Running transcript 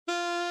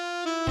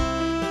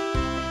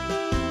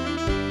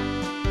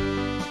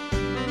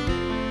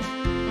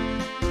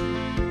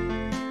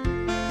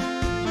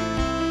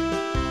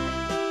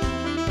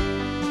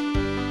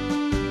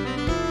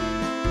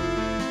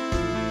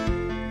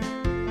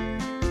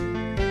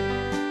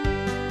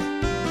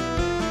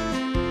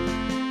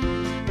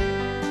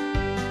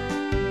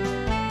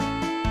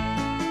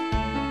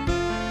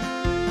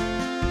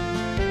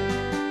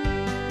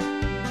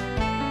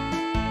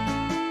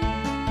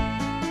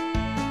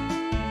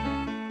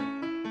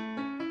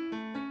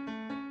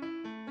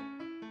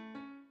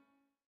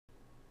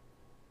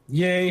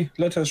Yay,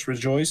 let us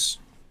rejoice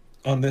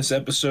on this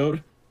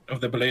episode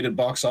of the Belated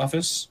Box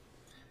Office.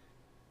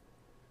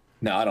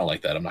 No, I don't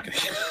like that. I'm not going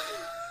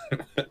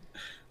to.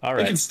 All I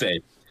right. can stay.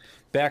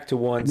 Back to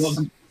once.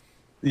 Well,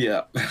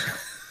 yeah.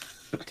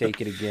 Take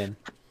it again.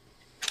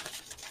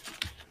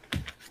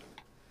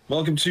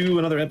 Welcome to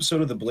another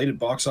episode of the Belated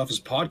Box Office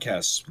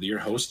Podcast with your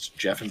hosts,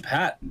 Jeff and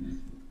Pat.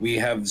 We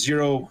have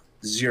zero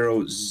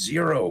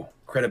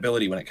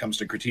credibility when it comes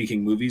to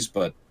critiquing movies,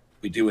 but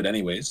we do it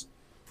anyways.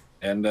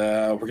 And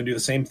we're going to do the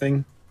same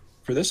thing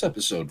for this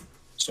episode.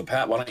 So,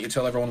 Pat, why don't you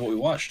tell everyone what we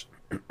watched?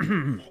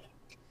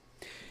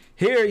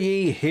 Hear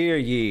ye, hear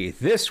ye.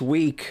 This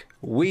week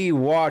we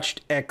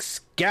watched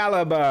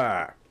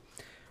Excalibur,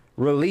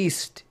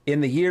 released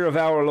in the year of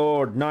our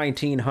Lord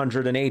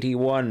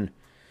 1981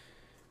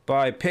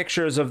 by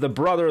Pictures of the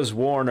Brothers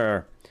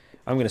Warner.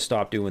 I'm going to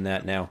stop doing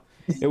that now.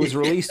 It was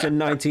released in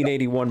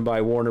 1981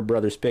 by Warner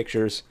Brothers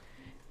Pictures,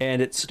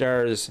 and it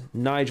stars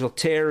Nigel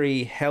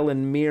Terry,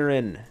 Helen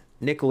Mirren,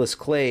 Nicholas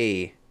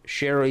Clay,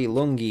 Sherry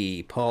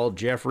Lungi, Paul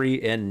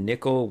Jeffrey, and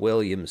Nicole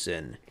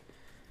Williamson.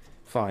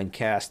 Fine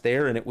cast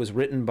there, and it was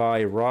written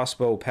by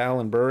Roscoe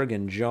Pallenberg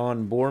and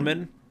John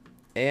Boorman,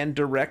 and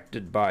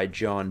directed by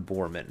John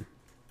Boorman.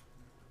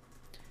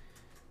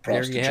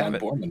 Props there you to have John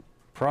it. Boorman.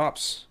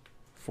 Props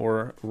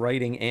for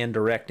writing and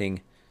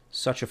directing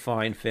such a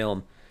fine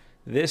film.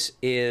 This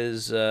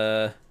is,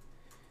 you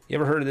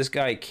ever heard of this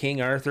guy, King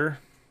Arthur?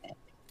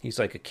 He's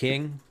like a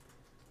king.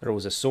 There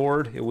was a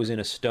sword. It was in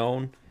a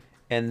stone.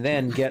 And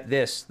then, get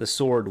this, the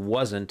sword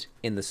wasn't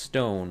in the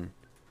stone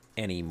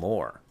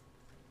anymore.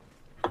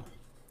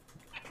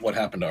 What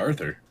happened to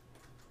Arthur?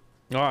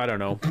 Oh, I don't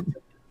know.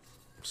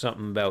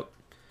 Something about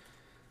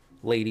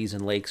ladies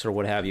and lakes or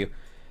what have you.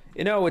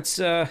 You know, it's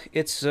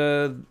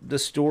the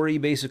story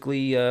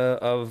basically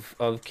of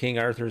King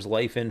Arthur's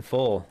life in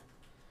full,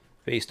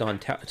 based on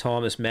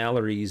Thomas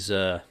Mallory's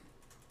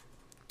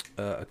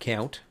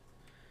account.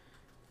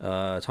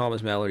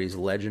 Thomas Mallory's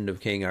Legend of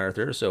King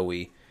Arthur. So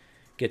we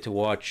get to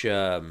watch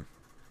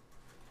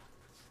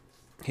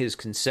his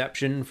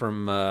conception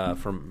from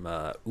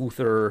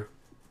Uther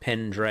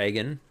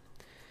Pendragon,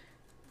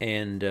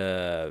 and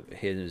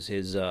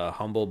his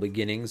humble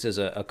beginnings as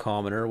a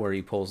commoner, where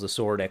he pulls the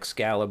sword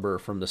Excalibur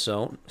from the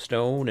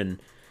stone, and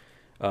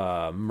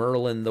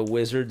Merlin the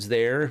wizard's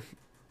there,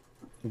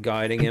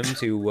 guiding him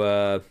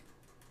to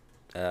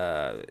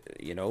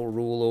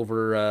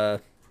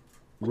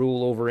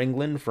rule over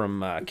England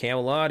from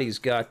Camelot. He's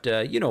got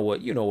you know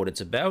what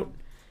it's about.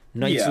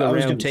 Knights of the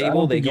Round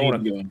Table. They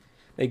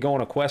go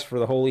on a quest for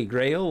the Holy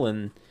Grail,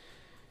 and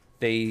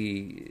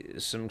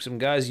some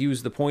guys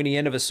use the pointy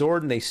end of a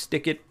sword and they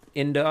stick it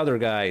into other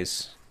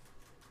guys.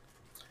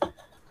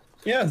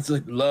 Yeah, it's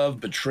like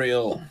love,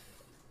 betrayal,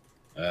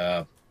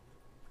 a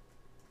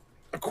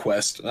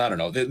quest. I don't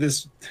know.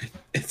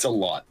 It's a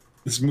lot.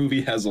 This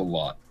movie has a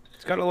lot.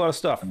 It's got a lot of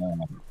stuff.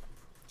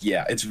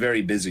 Yeah, it's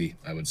very busy,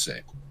 I would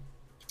say.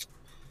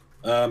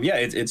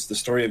 It's the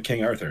story of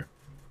King Arthur.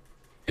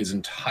 His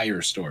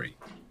entire story.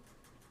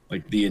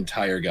 Like, the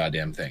entire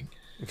goddamn thing.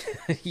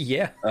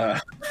 Yeah.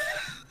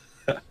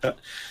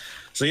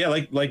 So yeah,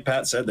 like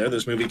Pat said there,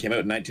 this movie came out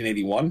in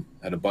 1981,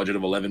 had a budget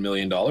of $11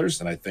 million,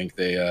 and I think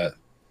they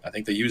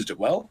used it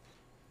well.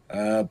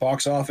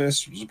 Box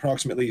office was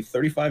approximately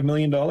 $35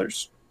 million,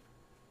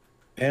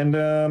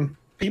 and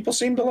people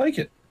seem to like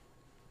it.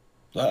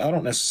 I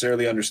don't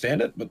necessarily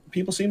understand it, but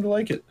people seem to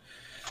like it.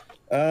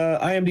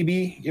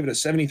 IMDb gave it a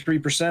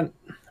 73%.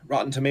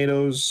 Rotten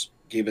Tomatoes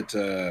gave it,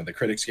 the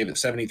critics gave it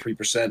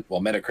 73%,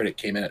 while Metacritic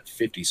came in at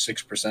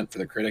 56% for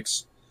the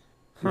critics.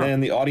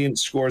 Then the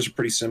audience scores are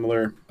pretty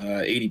similar,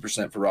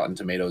 80% for Rotten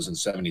Tomatoes and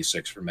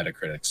 76% for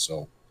Metacritic.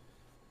 So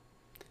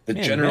the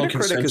general Metacritic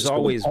consensus is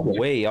always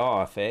way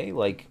off, eh?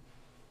 Like,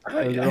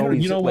 they're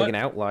always like an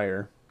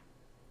outlier.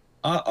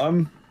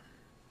 I'm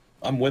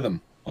with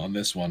them on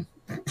this one.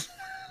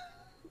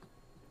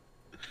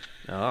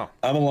 Oh,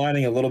 I'm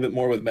aligning a little bit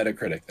more with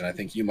Metacritic than I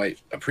think you might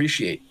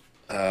appreciate.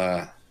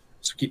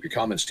 So keep your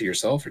comments to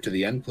yourself or to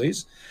the end,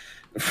 please.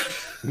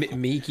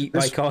 Me keep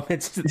my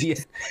comments to the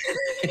end.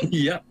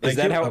 Yeah, is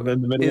that how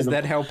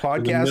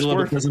podcasts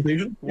work?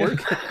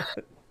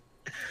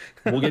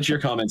 We'll get your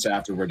comments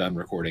after we're done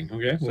recording.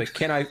 Okay. Like,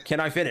 can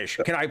I finish?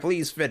 Can I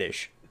please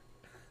finish?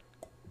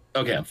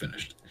 Okay, I'm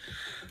finished.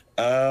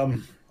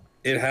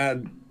 It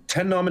had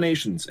 10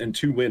 nominations and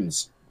 2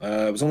 wins.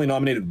 It was only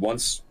nominated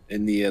once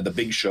in the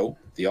Big Show,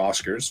 the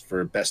Oscars,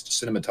 for Best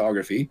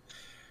Cinematography,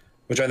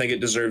 which I think it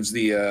deserves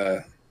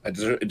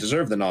it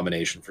deserved the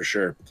nomination for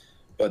sure.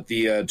 But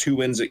the 2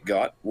 wins it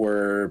got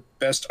were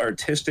Best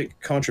Artistic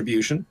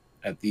Contribution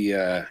at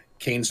the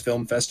Cannes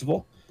Film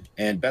Festival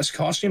and Best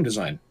Costume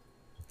Design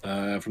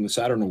from the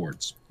Saturn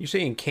Awards.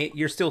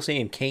 You're still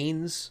saying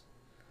Cannes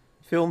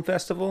Film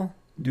Festival?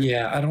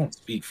 Yeah, I don't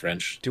speak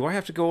French. Do I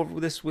have to go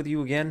over this with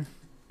you again?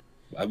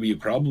 You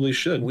probably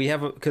should.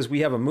 Because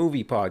we have a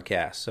movie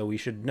podcast, so we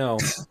should know.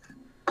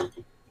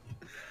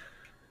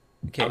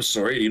 Okay. I'm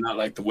sorry, do you not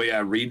like the way I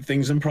read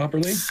things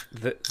improperly?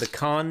 The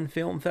Cannes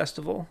Film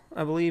Festival,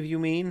 I believe you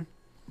mean.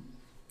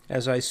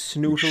 as I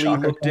snootily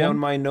Shaka look down Khan?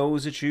 my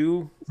nose at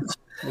you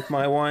with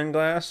my wine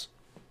glass.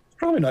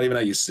 Probably not even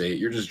how you say it.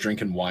 You're just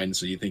drinking wine,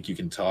 so you think you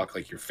can talk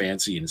like you're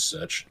fancy and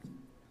such.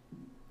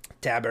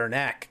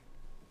 Tabernac.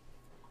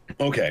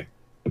 Okay.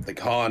 The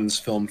Cannes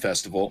Film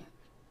Festival.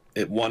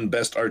 It won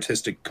Best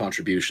Artistic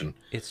Contribution.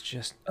 It's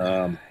just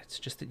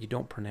that you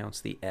don't pronounce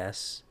the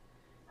S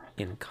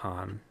in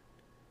con.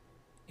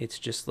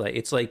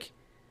 It's like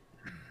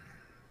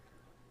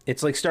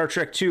Star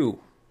Trek 2.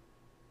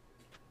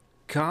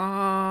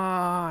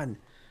 Con.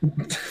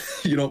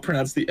 You don't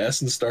pronounce the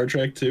S in Star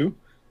Trek too?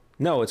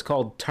 No, it's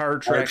called Tar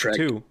Trek Trek.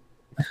 2.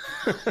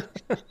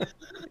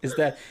 Is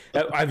that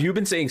have you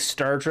been saying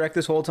Star Trek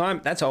this whole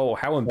time? That's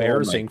how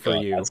embarrassing for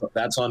you.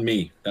 That's on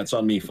me. That's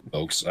on me,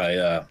 folks.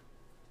 I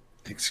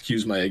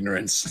excuse my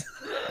ignorance.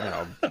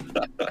 No.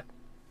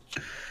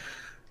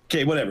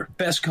 Okay, whatever.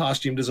 Best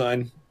costume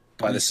design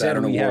by You the said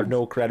Saturn we Award. have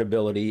no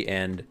credibility,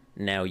 and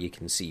now you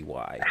can see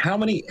why. How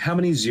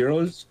many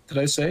zeros did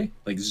I say?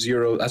 Like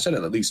zero. I said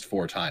it at least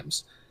 4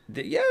 times.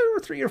 Yeah, there were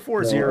 3 or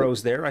 4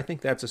 zeros there. I think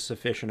that's a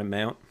sufficient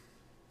amount.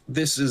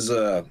 This is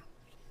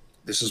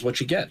what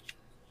you get.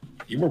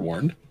 You were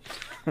warned.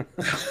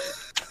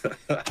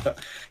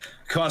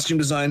 Costume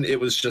design, it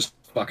was just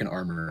fucking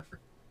armor.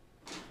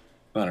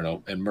 I don't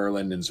know, and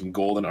Merlin in some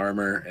golden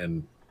armor,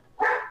 and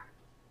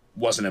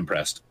wasn't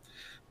impressed.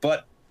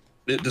 But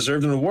it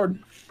deserved an award.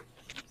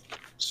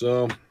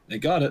 So it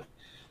got it.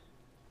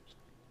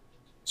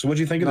 So what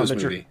do you think of Not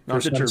this that movie?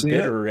 not that you're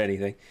bitter or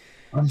anything.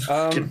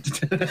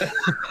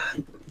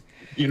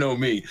 You know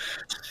me.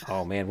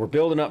 Oh man, we're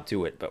building up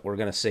to it, but we're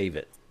gonna save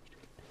it.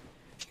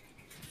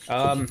 So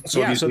have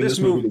you So seen this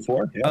movie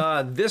before?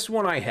 Yeah. this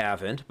one I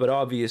haven't, but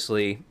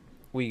obviously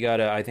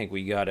I think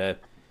we gotta.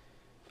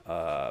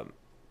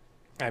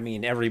 I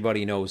mean,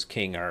 everybody knows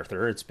King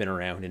Arthur. It's been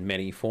around in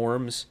many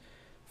forms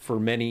for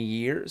many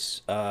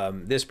years.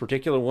 This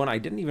particular one I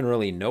didn't even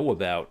really know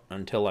about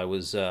until I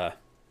was, I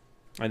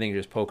think,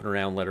 just poking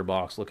around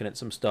Letterboxd, looking at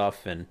some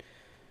stuff, and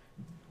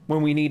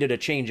when we needed a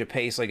change of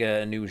pace, like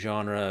a new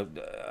genre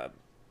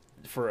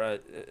for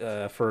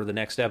the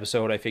next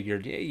episode, I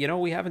figured,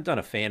 we haven't done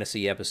a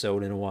fantasy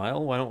episode in a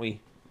while. Why don't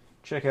we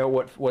check out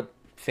what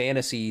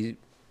fantasy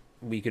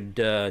we could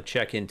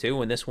check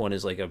into? And this one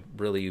is like a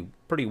really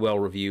pretty well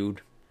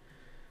reviewed,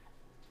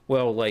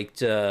 well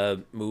liked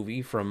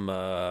movie from the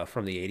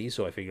 80s,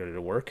 so I figured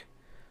it'd work.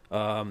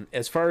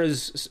 As far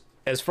as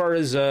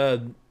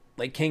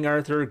like King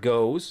Arthur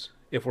goes,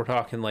 if we're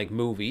talking like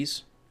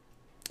movies,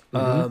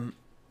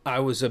 I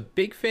was a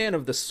big fan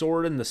of The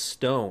Sword and the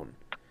Stone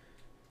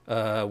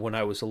when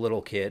I was a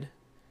little kid.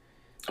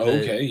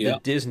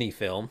 The Disney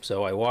film,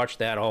 so I watched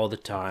that all the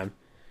time.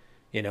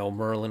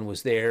 Merlin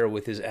was there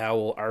with his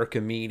owl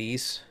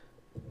Archimedes,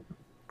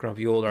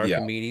 grumpy old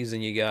Archimedes,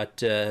 and you got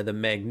the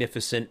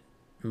magnificent,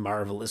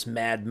 marvelous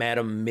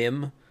Madam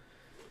Mim,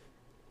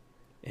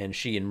 and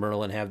she and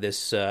Merlin have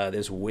this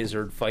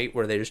wizard fight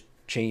where they just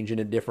change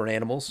into different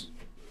animals.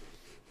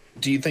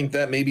 Do you think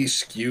that maybe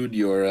skewed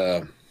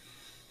your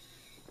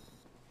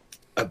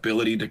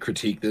ability to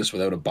critique this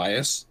without a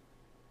bias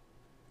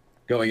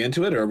going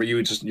into it, or were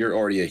you're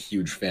already a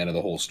huge fan of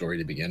the whole story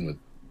to begin with?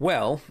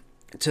 Well,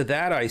 to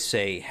that I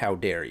say, how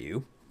dare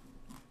you?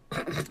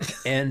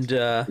 And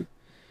I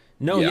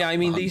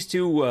mean, these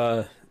two,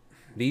 I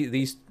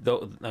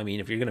mean,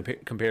 if you're going to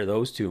compare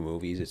those two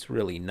movies, it's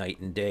really night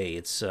and day.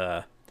 It's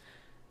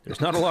there's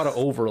not a lot of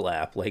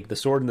overlap. Like The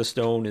Sword and the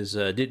Stone is.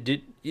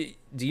 Do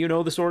you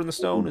know The Sword and the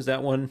Stone? Is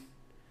that one?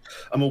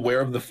 I'm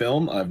aware of the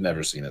film. I've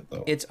never seen it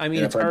though. It's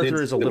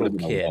Arthur as a little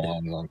kid. A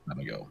long time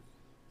ago.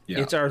 Yeah.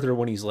 It's Arthur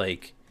when he's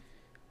like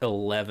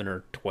 11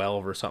 or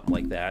 12 or something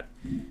like that,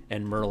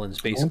 and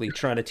Merlin's basically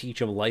trying to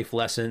teach him life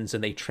lessons,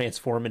 and they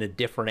transform into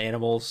different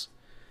animals.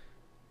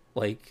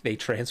 Like they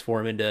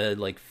transform into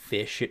like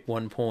fish at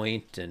one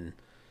point, and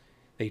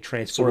they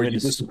transform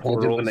into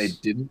squirrels. When they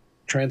didn't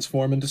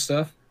transform into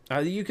stuff.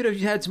 You could have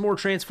had some more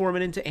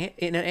transforming into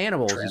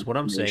animals, is what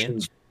I'm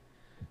saying.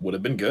 Would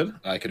have been good.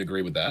 I could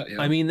agree with that. Yeah.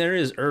 I mean, there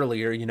is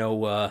earlier,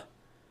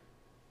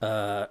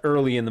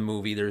 early in the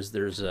movie,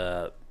 there's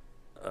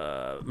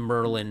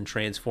Merlin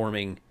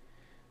transforming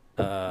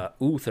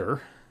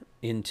Uther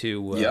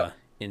into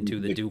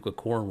the Duke of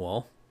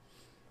Cornwall.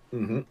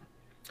 Mm-hmm.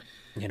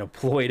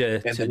 Ploy to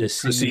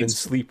deceive and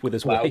sleep with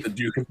his wife. The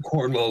Duke of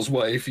Cornwall's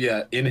wife,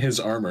 in his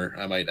armor,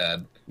 I might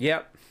add.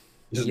 Yep.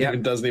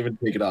 Doesn't even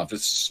take it off.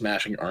 Just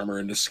smashing armor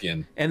into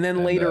skin. And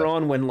then later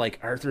on, when like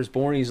Arthur's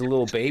born, he's a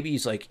little baby.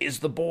 He's like, "Is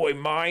the boy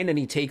mine?" And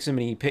he takes him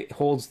and he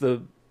holds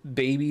the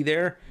baby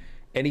there,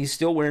 and he's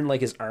still wearing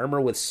like his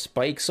armor with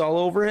spikes all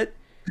over it.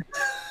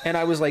 And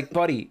I was like,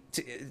 "Buddy,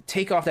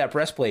 take off that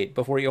breastplate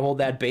before you hold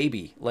that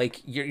baby.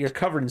 Like you're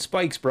covered in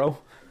spikes, bro."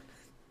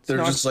 They're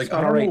just like,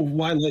 "Oh, right.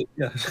 Why?"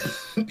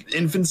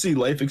 Infancy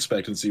life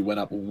expectancy went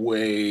up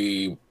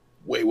way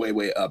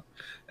up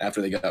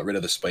after they got rid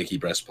of the spiky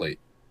breastplate.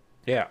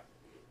 Yeah,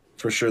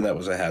 for sure, that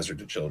was a hazard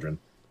to children.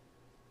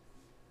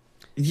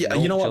 Yeah,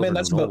 no, you know what, man?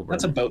 That's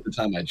about the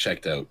time I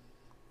checked out.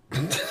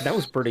 That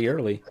was pretty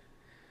early.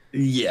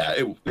 Yeah,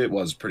 it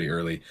was pretty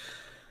early.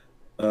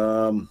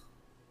 Um,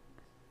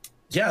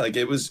 yeah, like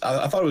it was.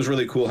 I thought it was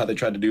really cool how they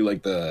tried to do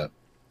like the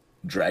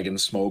dragon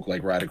smoke,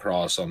 like right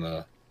across on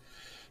the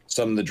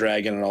some of the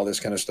dragon and all this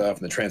kind of stuff,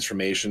 and the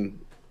transformation.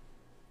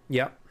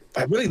 Yeah.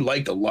 I really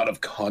liked a lot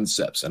of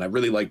concepts, and I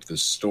really liked the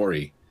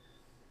story.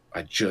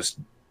 I just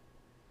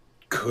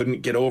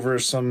couldn't get over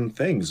some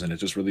things, and it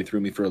just really threw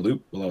me for a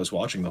loop while I was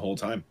watching the whole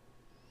time.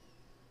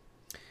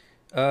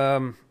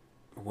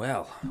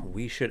 Well,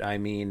 we should. I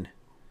mean,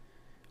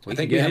 we I can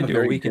think we get have a into it.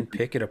 very We can different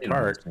pick it opinion on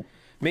apart. this.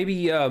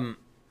 Maybe. No,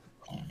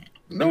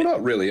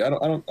 not really. I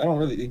don't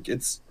really think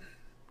it's.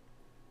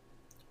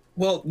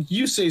 Well,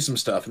 you say some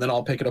stuff, and then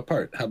I'll pick it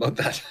apart. How about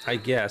that? I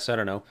guess I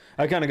don't know.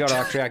 I kind of got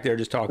off track there,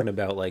 just talking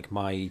about like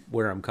my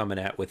where I'm coming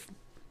at with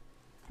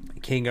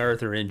King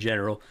Arthur in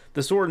general.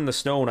 The Sword and the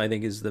Stone, I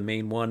think, is the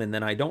main one, and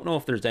then I don't know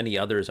if there's any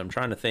others. I'm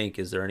trying to think.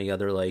 Is there any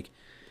other like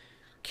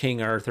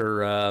King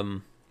Arthur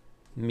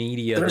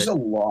media There's that a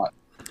lot.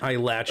 I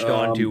latched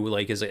onto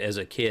like as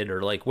a kid,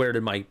 or like where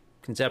did my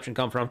conception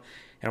come from?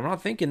 And I'm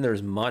not thinking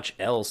there's much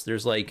else.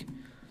 There's like,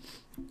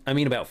 I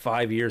mean, about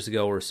 5 years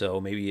ago or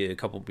so, maybe a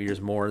couple of years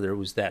more, there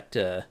was that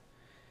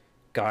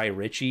Guy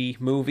Ritchie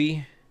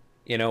movie,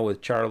 you know,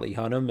 with Charlie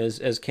Hunnam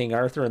as King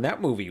Arthur, and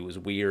that movie was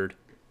weird.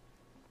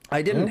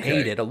 I didn't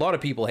hate it. A lot of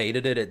people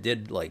hated it. It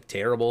did like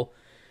terrible,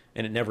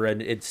 and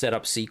it set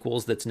up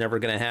sequels that's never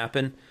going to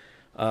happen,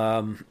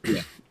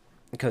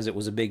 because it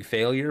was a big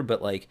failure.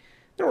 But like,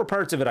 there were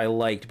parts of it I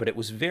liked, but it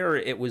was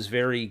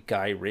very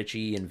Guy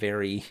Ritchie and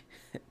very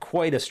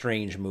quite a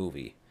strange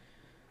movie.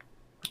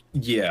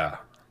 Yeah,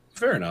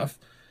 fair enough.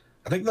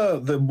 I think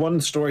the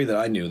one story that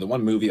I knew, the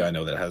one movie I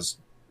know that has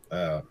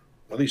at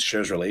least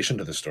shares relation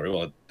to the story.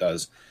 Well, it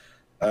does.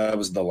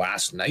 Was The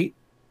Last Knight,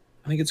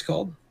 I think it's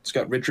called. It's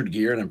got Richard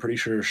Gere, and I'm pretty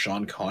sure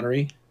Sean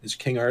Connery is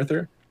King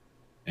Arthur,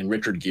 and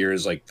Richard Gere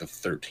is like the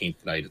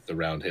 13th knight at the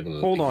Round Table.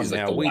 Hold on He's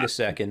like now, wait a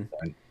second.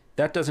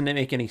 That doesn't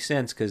make any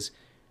sense because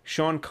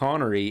Sean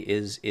Connery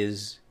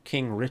is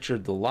King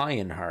Richard the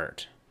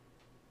Lionheart.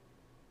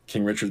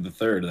 King Richard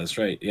III. That's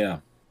right. Yeah.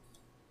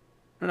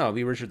 No, it'd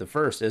be Richard the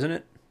First, isn't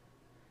it?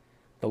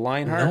 The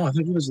Lionheart No, I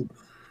think it was.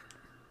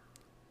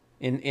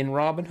 in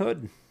Robin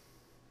Hood.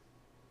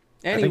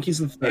 I think he's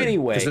the third.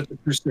 Anyway, it's the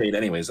Crusade.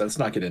 Anyways, let's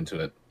not get into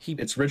it.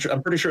 It's Richard.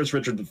 I'm pretty sure it's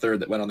Richard III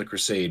that went on the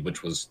Crusade,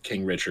 which was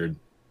King Richard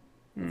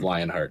of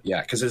Lionheart.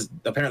 Yeah, because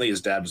apparently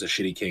his dad was a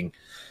shitty king.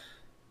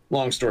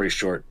 Long story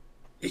short,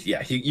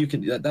 yeah, you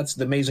can. That's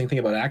the amazing thing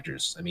about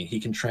actors. I mean, he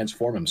can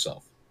transform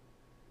himself.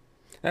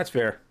 That's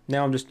fair.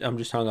 Now I'm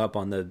just hung up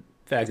on the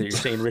fact that you're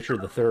saying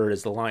Richard III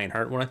is the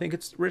Lionheart when I think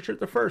it's Richard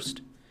the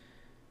First.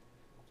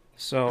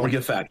 So we'll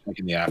get fact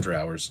checking the after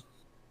hours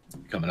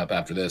coming up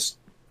after this.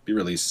 Be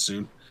released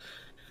soon.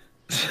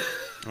 I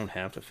don't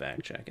have to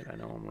fact check it. I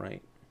know I'm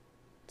right.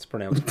 It's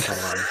pronounced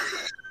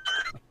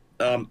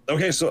Pawn.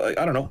 Okay, so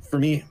I don't know. For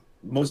me,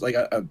 most like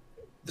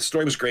the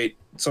story was great.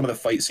 Some of the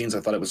fight scenes, I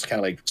thought it was kind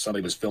of like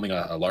somebody was filming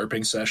a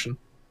LARPing session.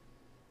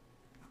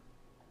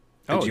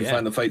 Did you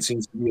find the fight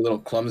scenes to be a little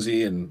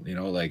clumsy and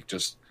like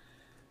just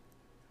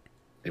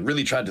they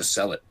really tried to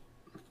sell it?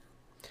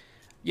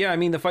 Yeah, I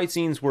mean the fight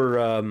scenes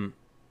were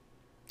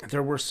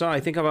there were some. I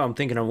think I'm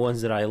thinking of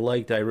ones that I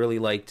liked. I really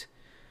liked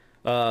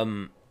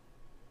the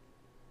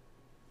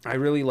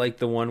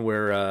one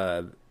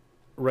where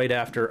right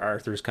after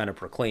Arthur's kind of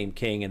proclaimed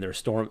king and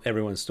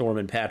everyone's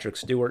storming Patrick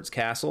Stewart's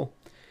castle,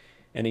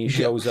 and he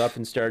shows up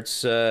and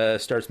starts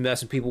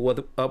messing people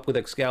up with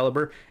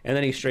Excalibur, and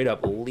then he straight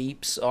up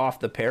leaps off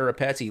the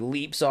parapets. He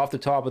leaps off the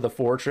top of the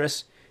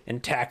fortress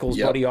and tackles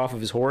Buddy off of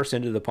his horse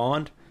into the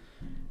pond.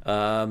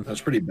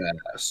 That's pretty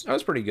badass. That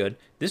was pretty good.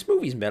 This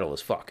movie's metal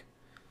as fuck.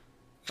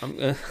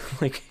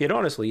 Like it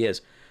honestly is.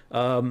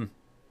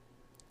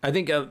 I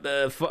think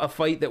a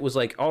fight that was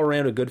like all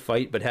around a good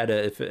fight, but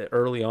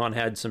early on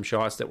had some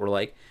shots that were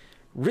like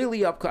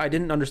really up. I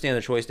didn't understand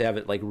the choice to have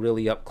it like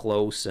really up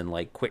close and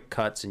like quick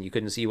cuts, and you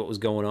couldn't see what was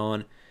going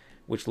on,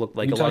 which looked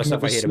like a lot of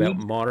stuff I hate about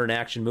modern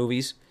action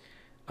movies.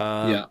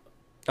 The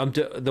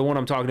one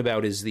I'm talking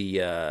about is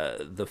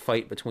the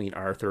fight between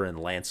Arthur and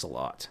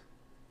Lancelot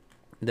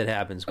that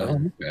happens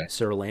when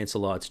Sir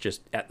Lancelot's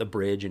just at the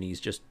bridge and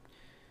he's just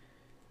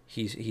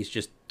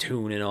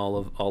tuning all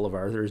of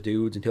Arthur's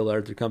dudes until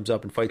Arthur comes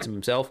up and fights him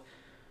himself.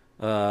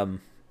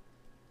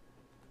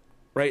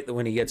 Right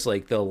when he gets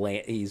like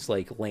he's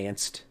like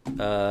lanced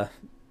off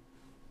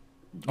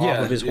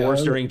of his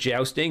horse during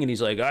jousting, and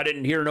he's like, "I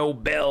didn't hear no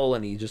bell,"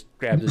 and he just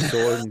grabs his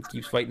sword and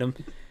keeps fighting him.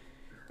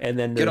 And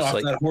then get off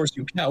that horse,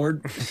 you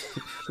coward!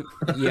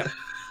 Yeah,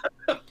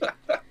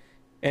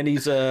 and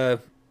they're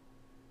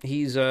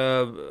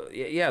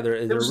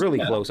really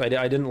close. I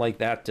didn't like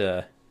that.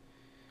 The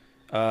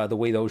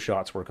way those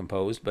shots were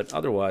composed, but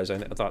otherwise I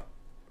thought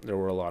there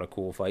were a lot of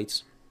cool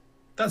fights.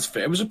 That's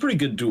fair. It was a pretty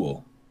good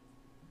duel.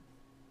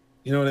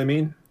 You know what I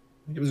mean?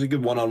 It was a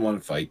good one-on-one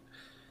fight.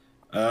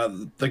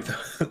 Like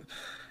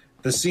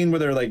the scene where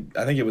they're like,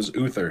 I think it was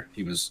Uther.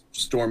 He was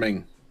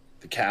storming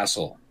the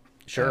castle.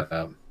 Sure.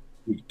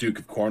 Duke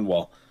of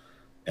Cornwall.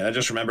 And I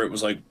just remember it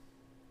was like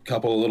a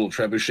couple of little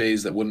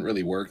trebuchets that wouldn't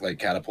really work, like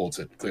catapults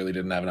that clearly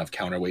didn't have enough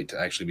counterweight to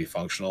actually be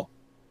functional.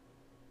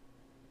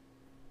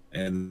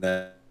 and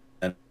then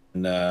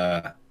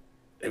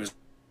it was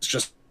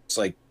just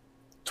like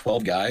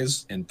 12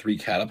 guys and 3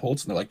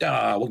 catapults, and they're like,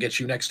 we'll get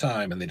you next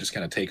time, and they just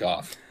kind of take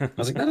off. I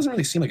was like, that doesn't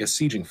really seem like a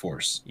sieging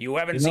force. You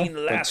haven't seen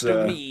the last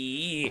of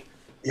me.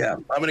 Yeah,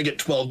 I'm gonna get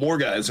 12 more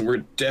guys, and we're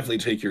definitely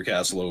take your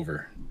castle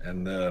over.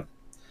 And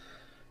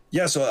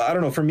yeah, so I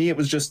don't know. For me, it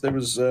was just there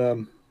was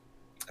a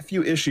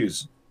few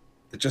issues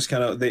that just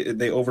kind of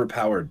they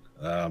overpowered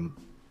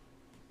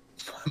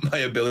my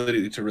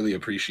ability to really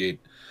appreciate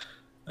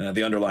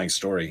the underlying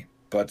story.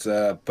 But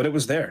it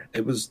was there.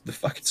 It was the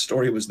fucking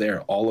story was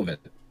there, all of it,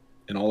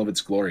 in all of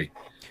its glory.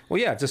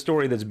 Well, yeah, it's a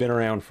story that's been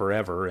around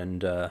forever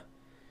and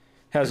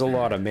has a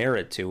lot of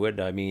merit to it.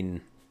 I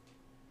mean,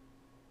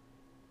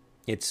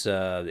 it's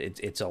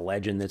a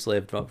legend that's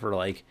lived for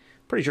like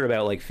pretty sure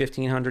about like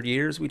 1,500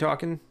 years. We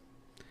talking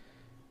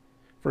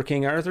for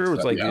King Arthur? It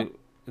was like yeah.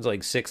 It's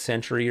like 6th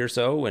century or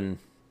so, and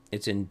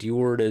it's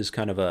endured as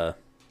kind of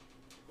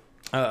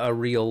a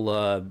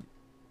real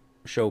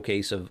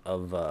showcase of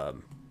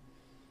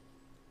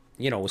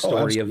you know, a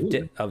story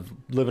of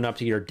living up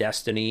to your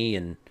destiny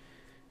and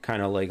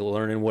kind of like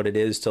learning what it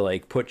is to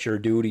like put your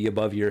duty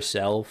above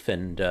yourself.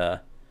 And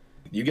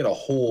you get a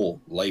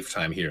whole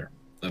lifetime here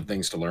of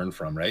things to learn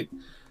from, right?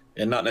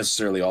 And not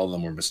necessarily all of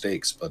them were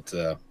mistakes, but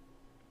a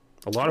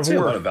lot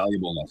of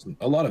valuable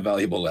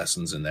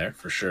lessons in there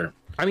for sure.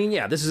 I mean,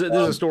 yeah, this is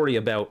a story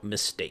about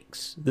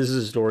mistakes. This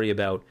is a story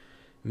about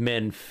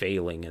men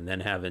failing and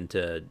then having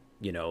to,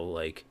 you know,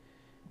 like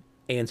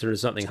answer to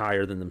something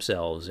higher than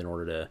themselves in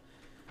order to,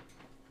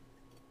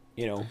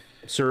 you know,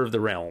 serve the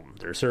realm.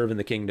 They're serving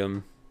the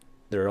kingdom.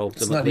 They're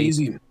ultimately. It's not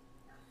easy.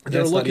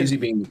 It's not easy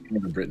being the king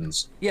of the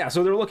Britons. Yeah,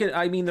 so they're looking.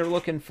 I mean, they're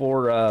looking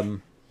for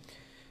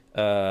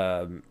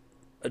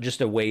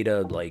just a way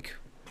to like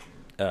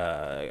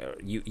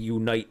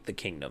unite the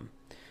kingdom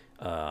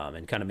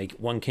and kind of make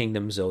one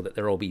kingdom so that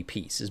there will be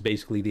peace. Is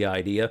basically the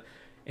idea.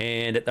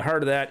 And at the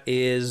heart of that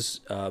is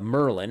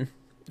Merlin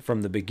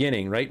from the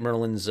beginning, right?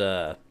 Merlin's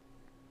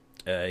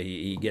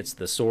he gets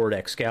the sword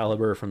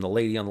Excalibur from the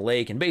Lady on the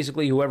Lake, and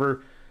basically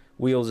whoever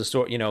wields the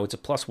sword, you know, it's a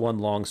 +1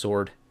 long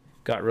sword,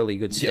 got really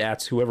good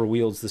stats. Yep. Whoever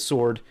wields the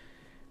sword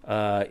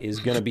is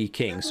gonna be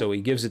king. So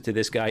he gives it to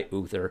this guy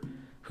Uther,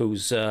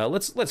 who's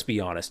let's be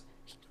honest,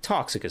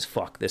 toxic as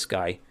fuck. This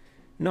guy,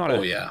 not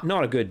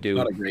a good dude,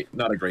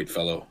 not a great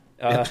fellow.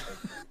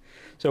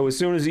 So as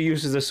soon as he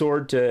uses the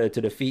sword to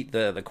defeat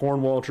the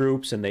Cornwall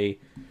troops, and they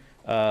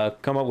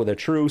come up with a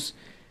truce,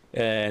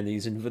 and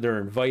they're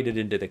invited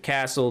into the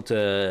castle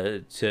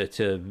to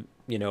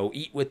you know,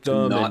 eat with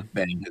them. Not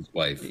bang his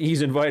wife.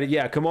 He's invited.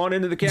 Yeah, come on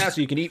into the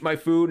castle. You can eat my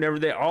food and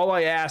everything. All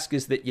I ask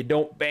is that you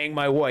don't bang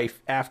my wife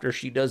after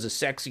she does a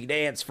sexy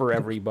dance for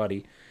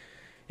everybody.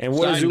 And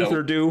what does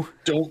Uther do?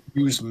 Don't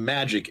use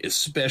magic,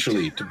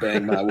 especially to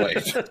bang my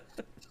wife.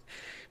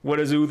 What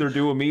does Uther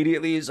do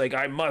immediately? He's like,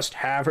 I must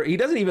have her. He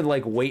doesn't even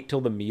like wait till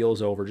the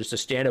meal's over just to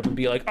stand up and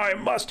be like, I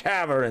must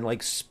have her, and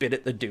like spit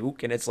at the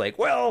Duke. And it's like,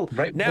 well,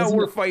 right. Now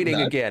we're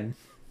fighting again.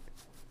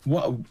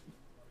 Well,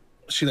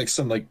 she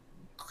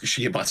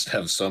must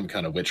have some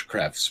kind of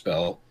witchcraft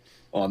spell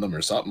on them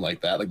or something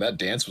like that. Like that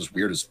dance was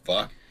weird as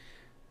fuck.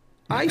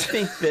 I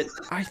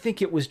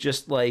think it was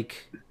just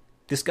like,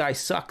 this guy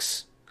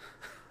sucks.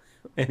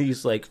 And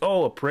he's like,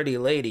 oh, a pretty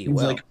lady. He's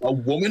like, a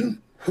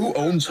woman? Who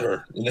owns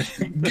her?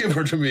 Give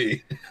her to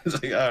me.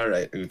 It's like, all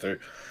right, Uther.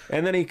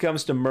 And then he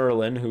comes to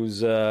Merlin,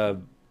 who's,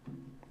 you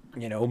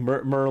know,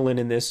 Merlin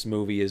in this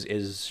movie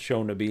is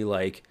shown to be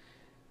like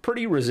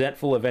pretty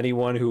resentful of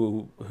anyone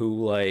who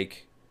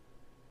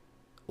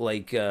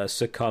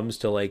succumbs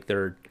to like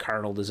their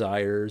carnal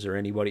desires, or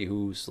anybody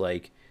who's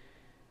like,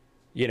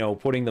 you know,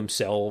 putting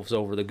themselves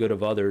over the good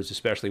of others,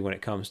 especially when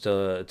it comes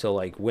to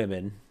like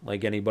women.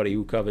 Like anybody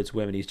who covets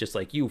women, he's just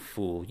like, you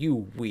fool,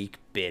 you weak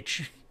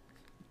bitch.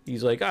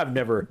 He's like, I've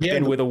never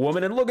been with a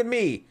woman, and look at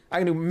me. I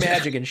can do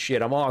magic and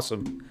shit. I'm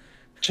awesome.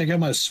 Check out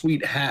my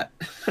sweet hat.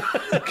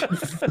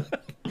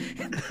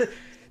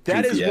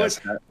 That is what...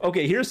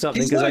 Okay, here's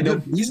something. Because I know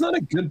he's not a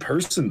good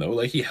person, though.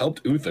 Like, he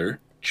helped Uther,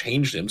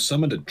 changed him,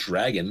 summoned a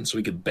dragon so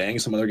he could bang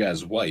some other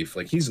guy's wife.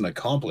 Like, he's an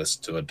accomplice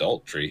to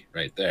adultery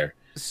right there.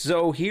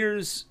 So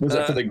here's... Was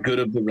that for the good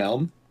of the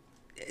realm?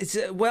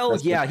 Well,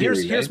 that's yeah.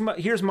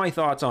 Here's my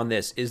thoughts on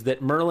this. Is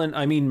that Merlin...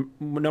 I mean,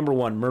 number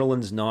one,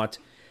 Merlin's not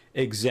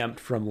exempt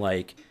from,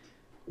 like,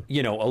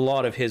 you know, a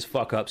lot of his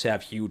fuck-ups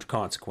have huge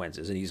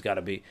consequences, and he's got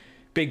to be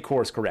big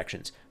course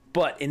corrections.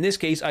 But in this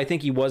case, I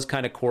think he was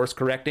kind of course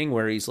correcting,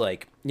 where he's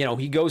like, you know,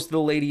 he goes to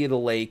the Lady of the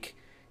Lake.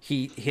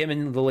 Him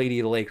and the Lady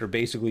of the Lake are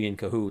basically in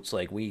cahoots.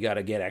 Like, we got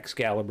to get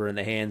Excalibur in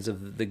the hands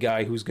of the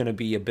guy who's going to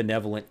be a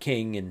benevolent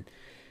king,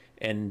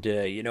 and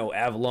you know,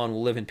 Avalon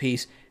will live in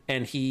peace.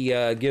 And he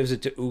gives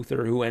it to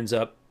Uther, who ends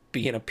up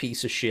being a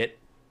piece of shit.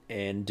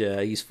 And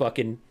he's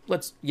fucking,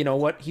 you know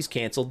what? He's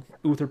canceled.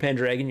 Uther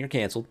Pendragon, you're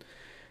canceled.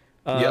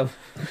 Yep.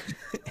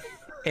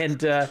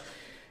 And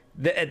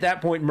at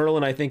that point,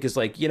 Merlin, I think, is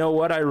like, you know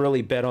what? I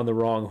really bet on the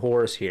wrong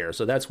horse here.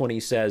 So that's when he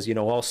says, you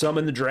know, I'll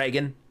summon the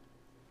dragon.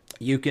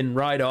 You can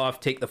ride off,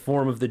 take the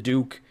form of the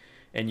Duke,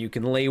 and you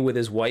can lay with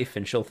his wife,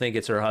 and she'll think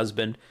it's her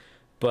husband.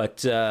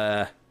 but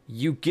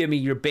you give me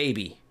your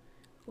baby.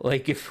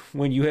 Like if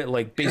when you hit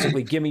like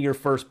basically give me your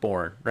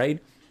firstborn, right?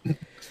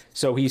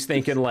 So he's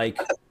thinking like,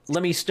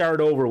 let me start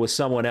over with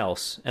someone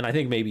else. And I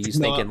think maybe he's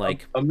thinking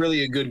like, I'm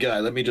really a good guy.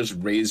 Let me just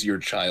raise your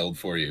child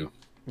for you.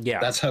 yeah,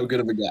 That's how good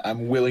of a guy.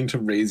 I'm willing to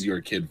raise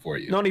your kid for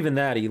you. not even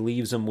that. He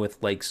leaves him with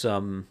like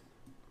some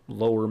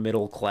lower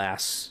middle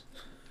class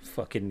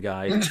fucking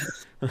guy.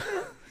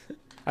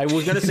 I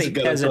was gonna say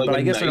peasant, but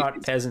I guess they're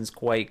not peasants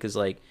quite because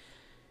like,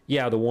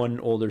 yeah, the one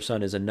older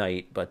son is a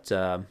knight, but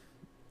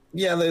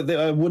Yeah,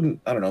 I wouldn't.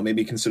 I don't know.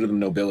 Maybe consider them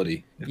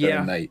nobility if they're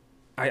a knight.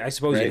 I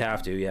suppose Right? you'd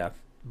have to, yeah.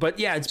 But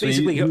yeah, it's So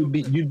basically. you'd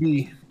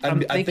be. I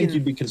think thinking-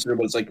 you'd be considered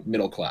what's like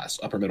middle class,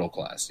 upper middle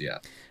class. Yeah.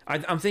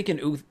 I'm thinking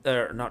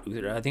not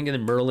Uther. I think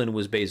Merlin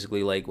was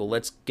basically like, well,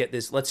 let's get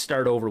this. Let's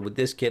start over with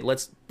this kid.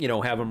 Let's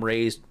have him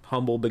raised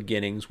humble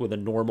beginnings with a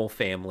normal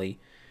family,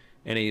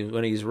 and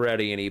when he's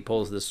ready and he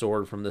pulls the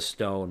sword from the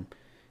stone,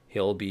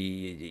 he'll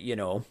be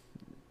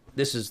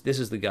this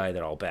is the guy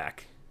that I'll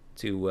back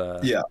to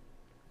Yeah.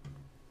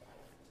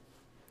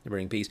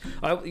 bring peace.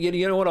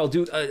 You know what I'll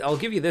do? I'll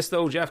give you this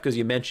though, Jeff, because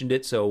you mentioned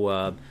it.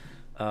 So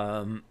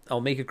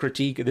I'll make a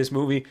critique of this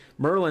movie.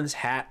 Merlin's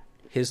hat,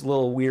 his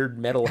little weird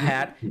metal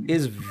hat,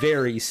 is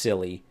very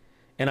silly,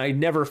 and I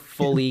never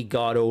fully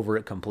got over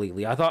it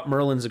completely. I thought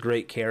Merlin's a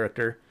great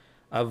character.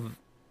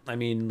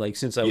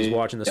 Since I was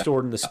watching The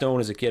Sword and the Stone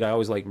as a kid, I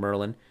always liked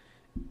Merlin.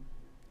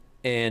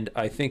 And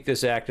I think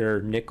this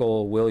actor,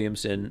 Nicol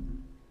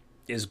Williamson,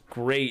 is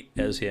great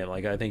as him.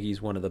 Like, I think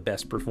he's one of the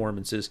best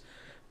performances.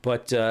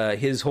 But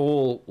his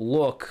whole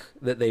look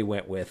that they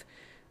went with,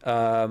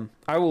 I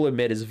will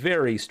admit, is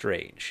very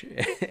strange.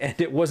 And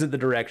it wasn't the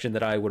direction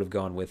that I would have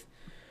gone with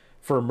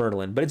for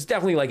Merlin. But it's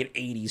definitely like an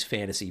 80s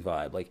fantasy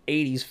vibe. Like,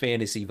 80s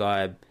fantasy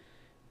vibe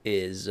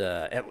is,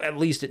 at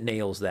least it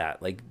nails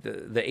that. Like,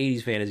 the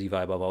 80s fantasy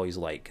vibe I've always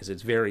liked, because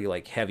it's very,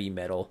 like, heavy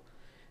metal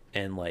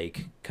and,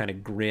 like, kind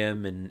of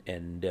grim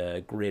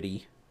and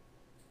gritty.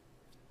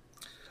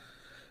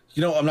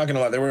 I'm not gonna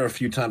lie. There were a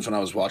few times when I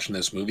was watching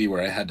this movie where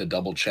I had to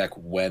double check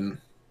when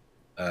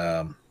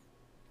Monty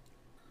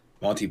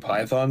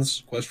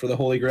Python's Quest for the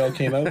Holy Grail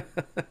came out.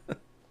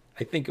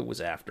 I think it was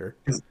after.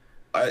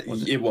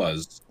 It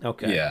was.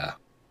 Okay. Yeah.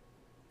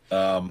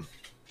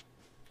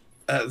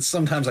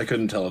 Sometimes I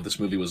couldn't tell if this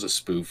movie was a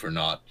spoof or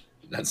not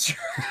at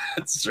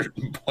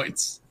certain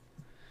points.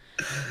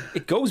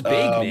 It goes big,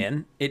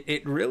 man.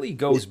 It really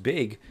goes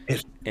big.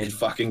 It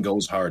fucking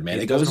goes hard, man.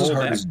 It does goes as hold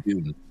hard back. as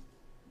Dune.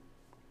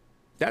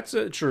 That's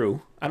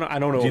true. I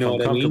don't know Do you if know I'm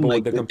what I comfortable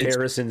mean? with the Like,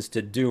 comparisons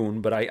to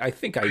Dune, but I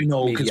think I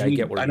know, maybe because I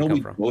get where I you know come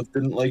we from. both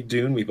didn't like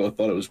Dune. We both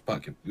thought it was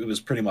fucking. It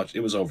was pretty much. It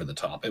was over the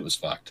top. It was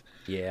fucked.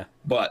 Yeah.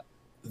 But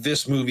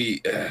this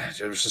movie,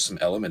 there was just some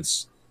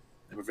elements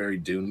that were very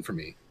Dune for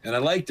me, and I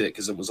liked it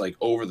because it was like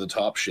over the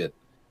top shit.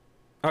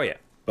 Oh yeah.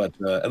 But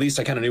at least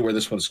I kind of knew where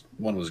this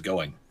one was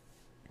going.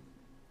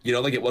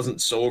 Like it wasn't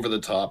so over the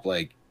top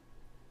like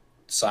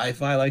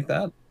sci-fi like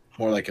that.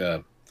 More like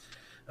a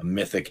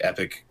mythic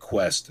epic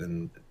quest,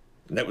 and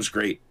that was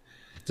great.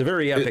 It's a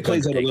very epic. It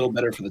plays out a undertaking. little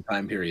better for the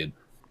time period.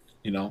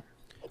 Oh,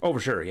 for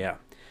sure, yeah.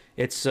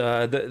 It's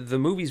the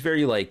movie's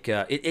very like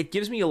it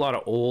gives me a lot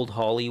of old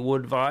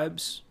Hollywood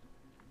vibes.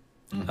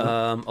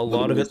 Mm-hmm. A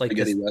lot of it like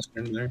spaghetti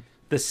western there.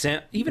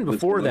 even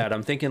before that,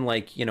 I'm thinking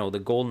like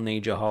the golden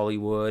age of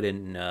Hollywood,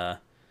 and I want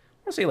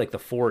to say like the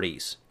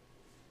 40s.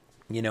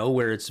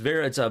 Where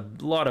it's a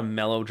lot of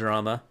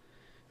melodrama,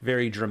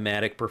 very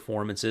dramatic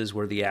performances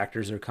where the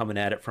actors are coming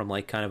at it from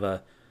like kind of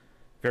a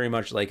very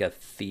much like a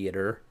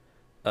theater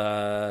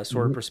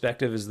sort of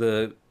perspective is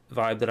the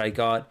vibe that I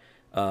got.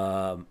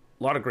 A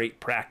lot of great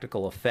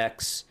practical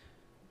effects.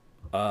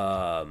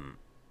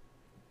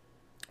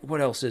 What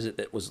else is it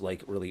that was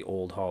like really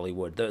old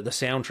Hollywood? The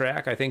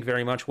soundtrack I think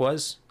very much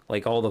was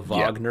like all the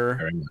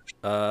Wagner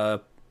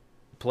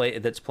play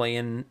that's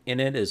playing in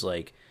it is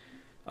like,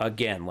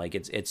 again, like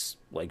it's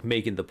like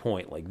making the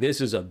point like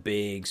this is a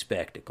big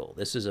spectacle.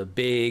 This is a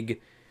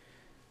big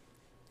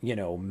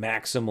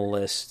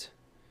maximalist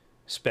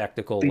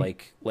spectacle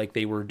like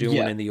they were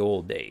doing in the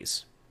old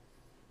days.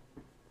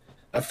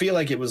 I feel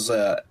like it was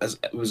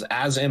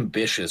as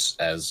ambitious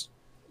as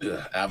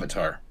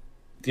Avatar.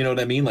 Do you know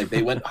what I mean? Like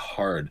they went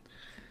hard,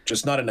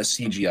 just not in a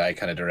CGI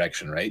kind of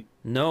direction, right?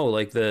 No,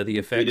 like the They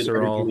effects did are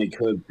everything all they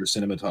could for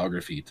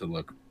cinematography to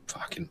look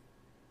fucking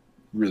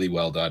really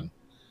well done.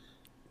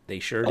 they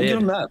sure I'll give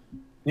them did. that.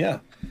 Yeah,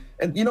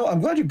 and I'm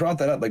glad you brought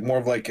that up. Like more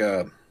of like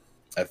a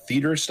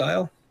theater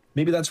style.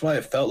 Maybe that's why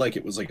it felt like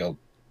it was like a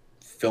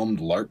filmed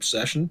LARP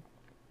session,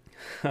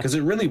 because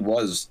it really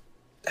was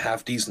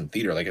half decent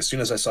theater. Like as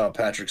soon as I saw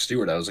Patrick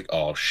Stewart, I was like,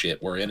 oh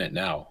shit, we're in it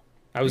now.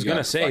 I was You got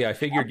gonna the say, fucking I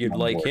figured you'd on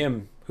like board.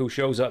 him, who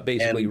shows up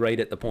basically And- right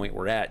at the point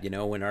we're at.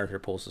 When Arthur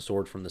pulls the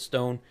sword from the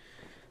stone.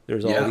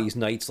 There's all Yeah. these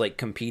knights like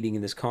competing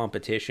in this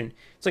competition.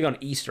 It's like on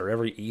Easter.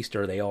 Every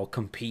Easter, they all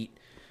compete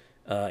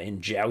in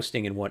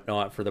jousting and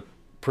whatnot for the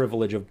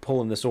privilege of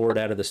pulling the sword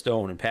out of the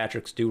stone. And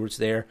Patrick Stewart's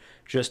there,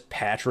 just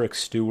Patrick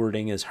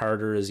Stewarding as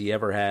harder as he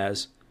ever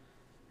has.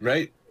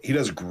 Right? He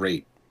does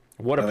great.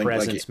 What I a think, like,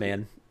 presence,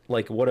 man!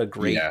 Like what a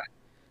great Yeah.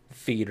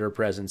 theater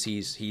presence.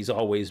 He's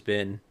always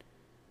been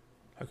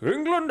like,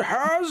 England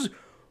has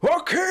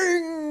a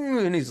king,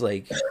 and he's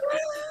like,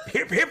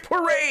 hip hip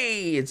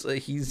hooray! It's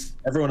like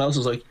everyone else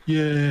is like,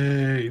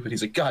 yay, but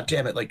he's like, God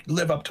damn it, like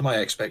live up to my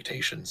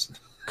expectations.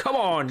 Come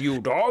on, you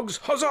dogs,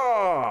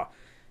 huzzah!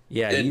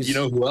 Yeah, and you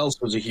know who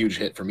else was a huge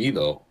hit for me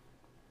though?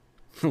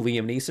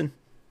 Liam Neeson,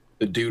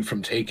 the dude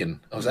from Taken.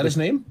 Oh, is that his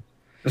name?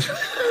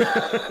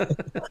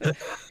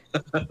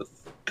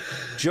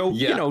 Joe,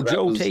 yeah,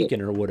 Joe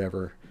Taken or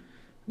whatever.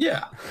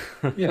 Yeah,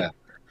 yeah.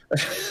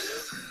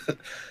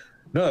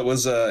 No, it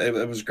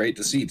was great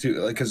to see too,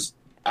 like, because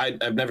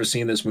I've never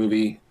seen this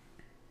movie.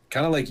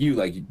 Kind of like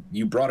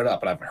you brought it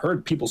up, and I've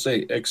heard people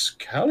say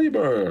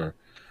Excalibur,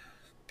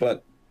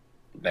 but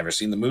never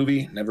seen the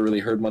movie, never really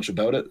heard much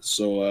about it.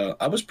 So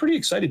I was pretty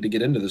excited to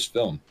get into this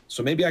film.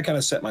 So maybe I kind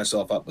of set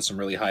myself up with some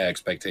really high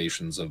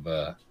expectations of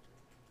a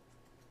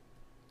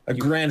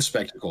grand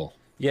spectacle.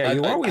 Yeah,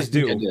 you always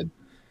do.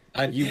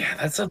 I did. Yeah,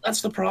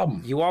 that's the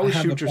problem. You always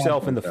shoot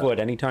yourself in the foot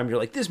anytime you're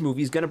like, this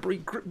movie's gonna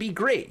be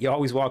great. You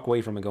always walk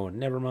away from it going,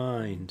 never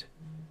mind.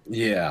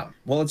 Yeah,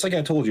 well, it's like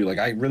I told you, like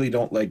I really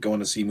don't like going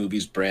to see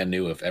movies brand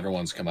new if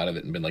everyone's come out of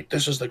it and been like,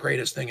 this is the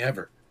greatest thing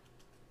ever.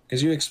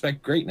 Because you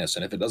expect greatness,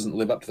 and if it doesn't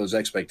live up to those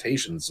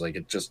expectations, like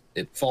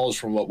it falls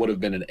from what would have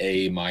been an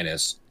A-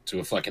 to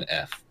a fucking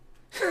F.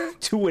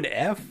 To an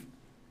F?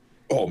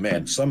 Oh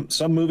man, some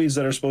movies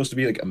that are supposed to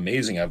be like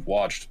amazing I've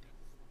watched.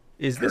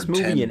 Is this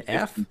movie an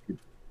F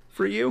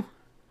for you?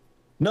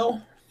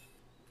 No,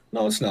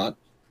 it's not.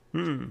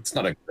 It's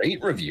not a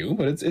great review,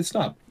 but it's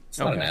not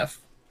an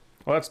F.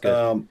 Well, that's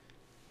good.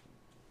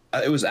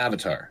 It was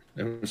Avatar.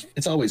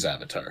 It's always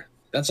Avatar.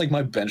 That's like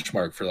my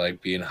benchmark for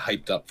like being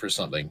hyped up for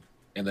something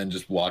and then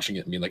just watching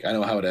it and being like, I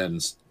know how it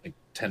ends like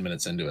 10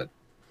 minutes into it.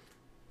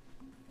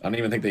 I don't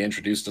even think they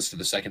introduced us to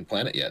the second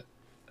planet yet.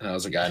 And I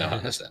was like, I know how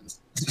this ends.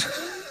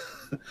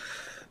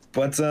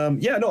 But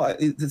yeah, no,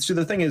 so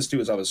the thing is too,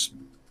 is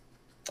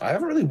I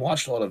haven't really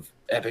watched a lot of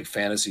epic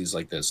fantasies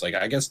like this. Like,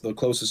 I guess the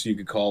closest you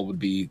could call would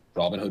be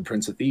Robin Hood,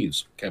 Prince of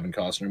Thieves, Kevin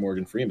Costner,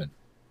 Morgan Freeman,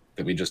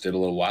 that we just did a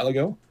little while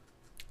ago.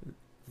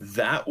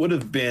 That would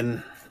have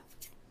been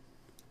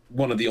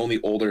one of the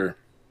only older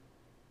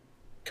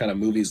kind of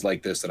movies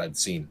like this that I'd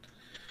seen.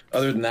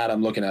 Other than that,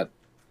 I'm looking at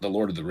The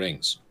Lord of the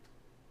Rings.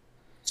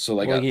 So,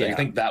 like, well, I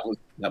think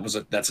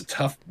that's a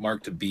tough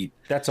mark to beat.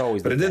 That's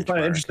always, but I did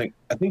find it interesting.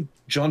 I think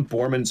John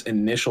Borman's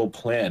initial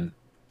plan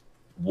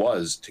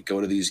was to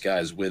go to these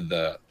guys with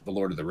the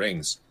Lord of the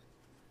Rings,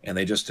 and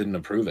they just didn't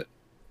approve it.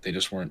 They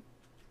just weren't.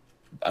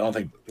 I don't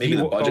think maybe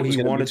the budget.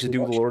 He wanted to do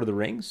the Lord of the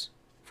Rings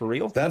for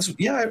real. That's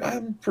I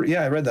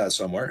read that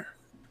somewhere,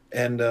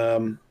 and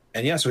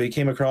yeah, so he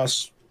came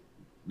across.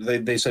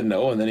 They said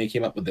no, and then he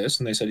came up with this,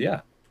 and they said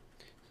yeah.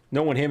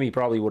 Knowing him, he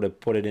probably would have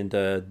put it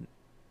into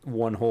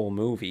one whole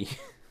movie,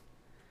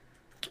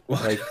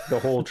 like the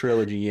whole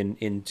trilogy in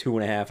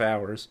 2.5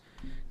 hours,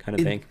 kind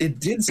of thing.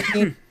 It did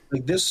seem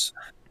like this.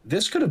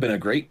 This could have been a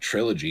great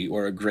trilogy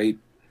or a great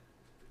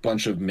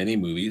bunch of mini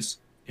movies,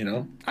 you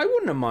know? I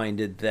wouldn't have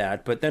minded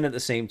that, but then at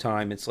the same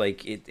time, it's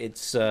like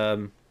it's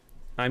one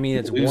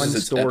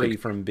story epic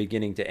from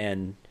beginning to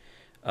end.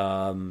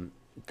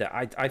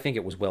 That I think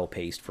it was well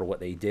paced for what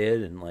they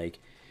did, and like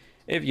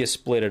if you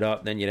split it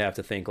up, then you'd have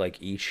to think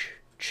like each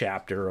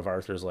chapter of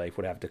Arthur's life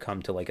would have to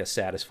come to like a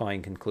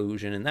satisfying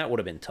conclusion, and that would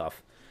have been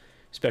tough,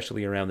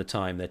 especially around the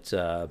time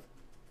that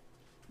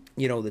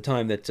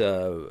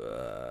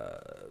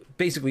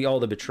basically all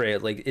the betrayal,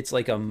 like it's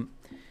like a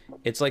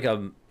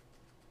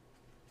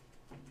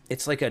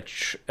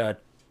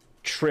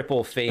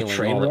triple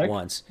failing all at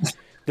once.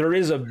 There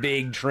is a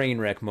big train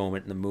wreck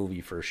moment in the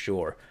movie for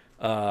sure.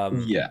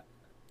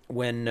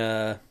 When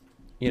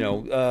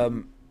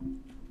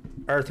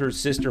Arthur's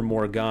sister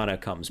Morgana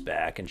comes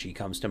back, and she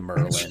comes to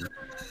Merlin,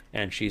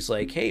 and she's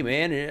like, "Hey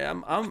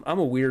man, I'm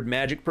a weird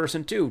magic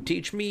person too.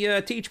 Teach me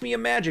a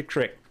magic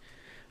trick.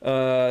 Pick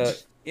a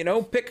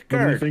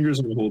card." My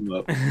fingers are holding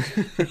up.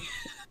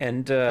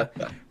 And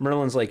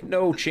Merlin's like,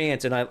 "No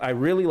chance." And I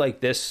really like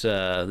this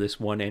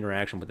one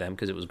interaction with them,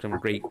 because it was some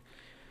great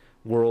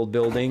world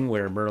building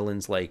where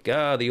Merlin's like,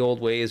 the old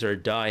ways are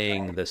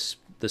dying.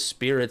 The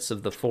spirits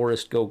of the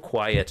forest go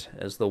quiet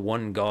as the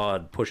one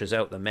god pushes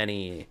out the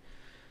many.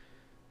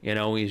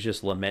 He's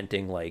just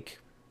lamenting, like,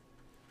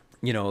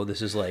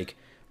 this is like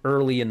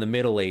early in the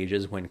Middle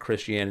Ages when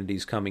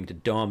Christianity's coming to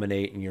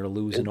dominate, and you're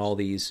losing all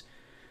these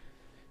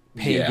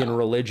pagan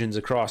religions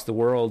across the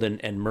world,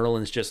 and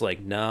Merlin's just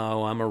like,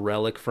 no, I'm a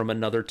relic from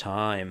another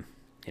time.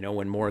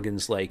 When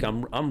Morgan's like,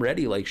 I'm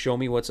ready, like, show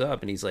me what's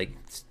up, and he's like,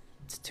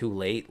 it's too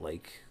late,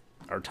 like,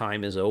 our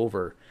time is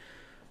over.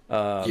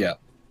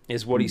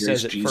 Is what he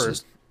says at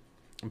first.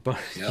 But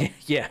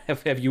yeah,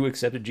 have you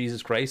accepted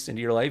Jesus Christ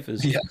into your life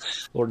as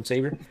Lord and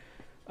Savior?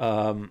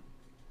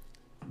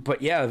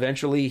 But yeah,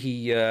 eventually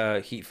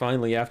he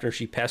finally, after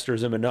she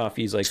pesters him enough,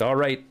 he's like, all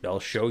right, I'll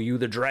show you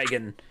the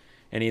dragon.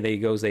 And they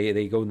go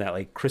in that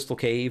like crystal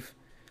cave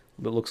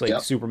that looks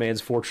like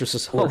Superman's Fortress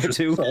of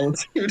Solitude.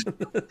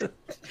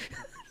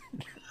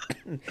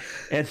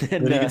 And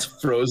then Then he gets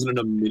frozen in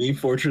a mini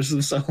fortress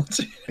of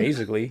solitude.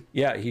 basically,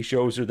 yeah, he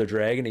shows her the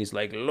dragon. He's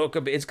like, look,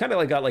 it's kind of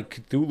like got like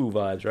Cthulhu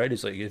vibes, right?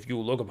 It's like, if you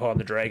look upon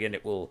the dragon,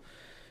 it will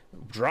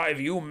drive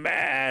you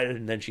mad.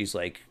 And then she's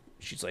like,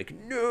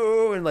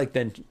 no. And like,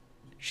 then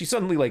she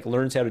suddenly like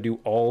learns how to do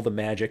all the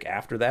magic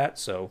after that.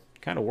 So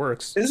kind of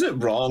works. Is it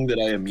wrong that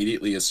I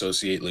immediately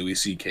associate Louis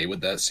C.K.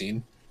 with that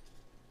scene?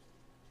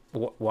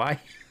 Why?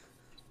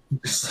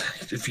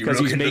 If you Because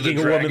he's making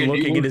a woman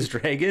looking at his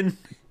dragon.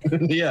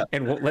 Yeah,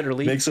 And won't let her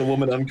leave. makes a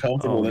woman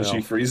uncomfortable, Oh, then no.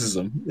 she freezes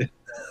him.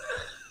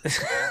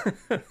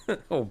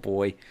 Oh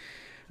boy.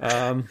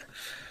 Well,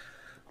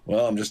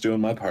 I'm just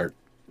doing my part.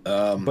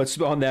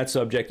 But on that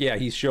subject, yeah,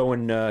 he's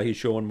showing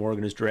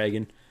Morgan his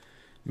dragon.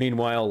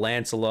 Meanwhile,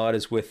 Lancelot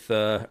is with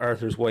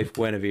Arthur's wife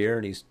Guinevere,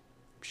 and he's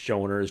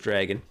showing her his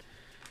dragon.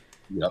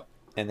 Yep.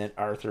 And then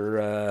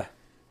Arthur,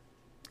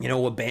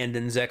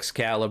 abandons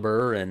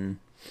Excalibur and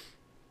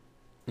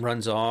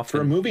runs off.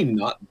 For a movie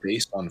not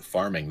based on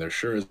farming, there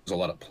sure is a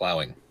lot of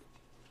plowing.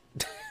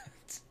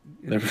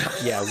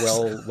 Yeah,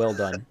 well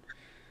done.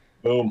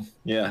 Boom.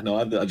 Yeah, no,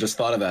 I just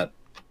thought of that.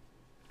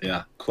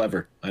 Yeah,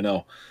 clever. I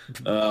know.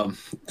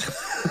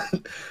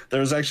 There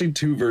was actually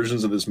two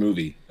versions of this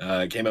movie.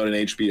 It came out in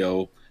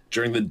HBO.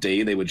 During the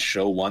day, they would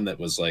show one that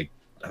was like,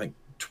 I think,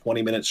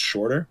 20 minutes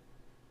shorter.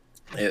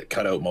 It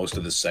cut out most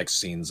of the sex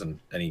scenes and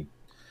any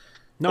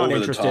Not over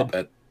interested. the top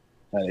at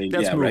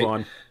Let's yeah, move right.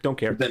 on. Don't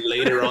care. Then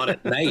later on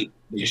at night,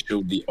 they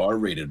showed the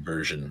R-rated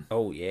version,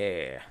 Oh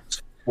yeah,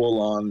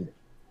 full on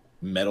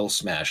metal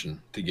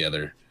smashing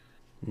together.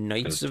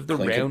 Knights Just of the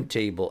clinking- Round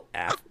Table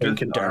after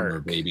Lincoln Armor,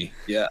 dark. baby.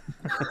 Yeah.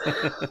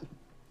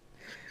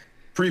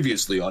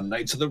 Previously on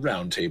Knights of the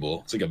Round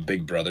Table, it's like a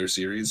Big Brother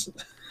series.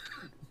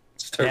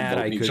 Start That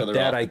I voting each could other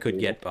that off I the could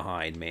table. get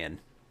behind, man.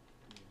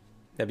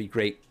 That'd be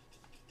great.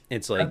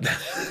 It's like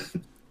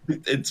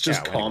It's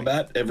just Yeah, well, anyway.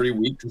 combat every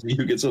week to see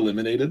who gets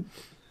eliminated.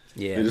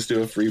 They yeah. just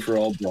do a free for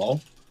all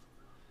brawl.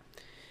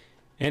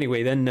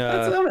 Anyway, then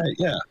That's all right.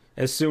 Yeah.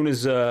 as soon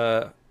as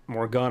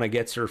Morgana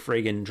gets her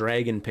friggin'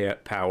 dragon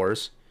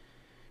powers,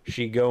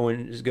 she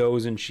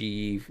goes and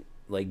she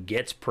like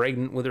gets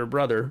pregnant with her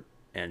brother,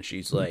 and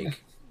she's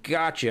like,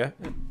 "Gotcha."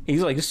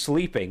 He's like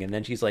sleeping, and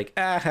then she's like,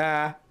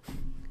 "Aha,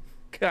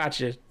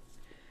 gotcha.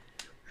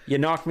 You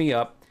knocked me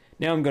up.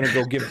 Now I'm gonna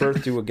go give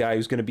birth to a guy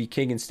who's gonna be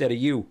king instead of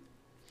you."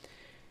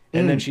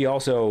 And then she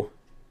also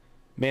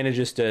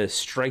manages to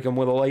strike him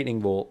with a lightning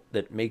bolt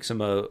that makes him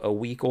a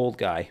weak old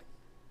guy.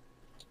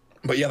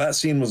 But yeah, that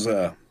scene was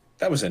that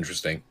was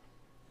interesting.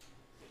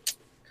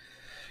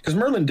 Because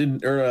Merlin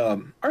didn't,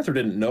 or Arthur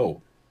didn't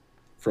know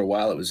for a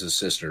while it was his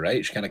sister,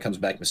 right? She kind of comes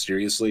back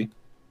mysteriously,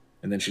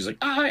 and then she's like,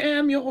 "I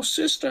am your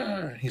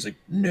sister." He's like,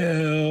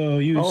 "No,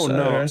 you Oh, sire,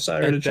 no. I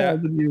sired a That-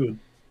 child with you."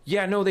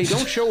 Yeah, no, they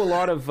don't show a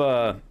lot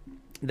of.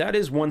 That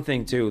is one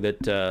thing too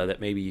that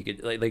maybe you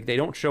could like. They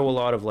don't show a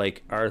lot of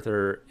like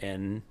Arthur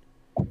and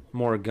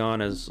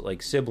Morgana's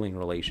like sibling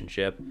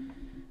relationship.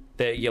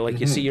 That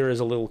you see her as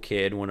a little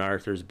kid when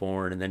Arthur's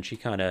born, and then she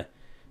kind of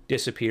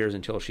disappears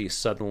until she's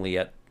suddenly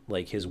at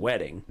like his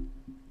wedding.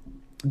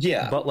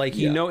 Yeah, But like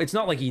yeah. it's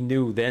not like he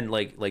knew then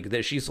like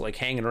that she's like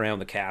hanging around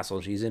the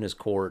castle. She's in his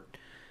court.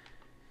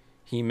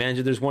 He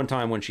mentioned there's one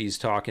time when she's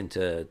talking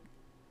to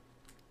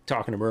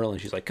Merlin.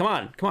 She's like, come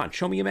on,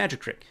 show me a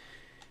magic trick.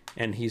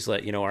 And he's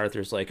like,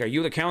 Arthur's like, are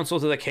you the counsel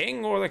to the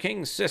king or the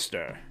king's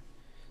sister?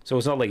 So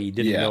it's not like he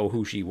didn't Yeah. know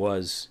who she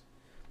was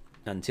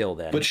until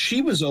then. But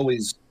she was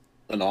always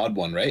an odd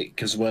one, right?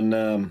 Because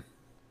when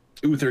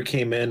Uther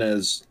came in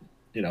as,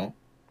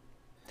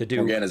 the dude.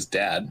 Morgana's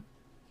dad,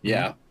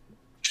 yeah,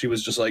 she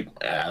was just like,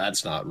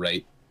 that's not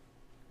right.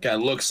 Guy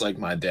looks like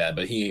my dad,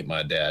 but he ain't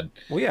my dad.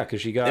 Well, yeah, because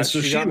she got And so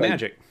she she, got like-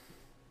 magic.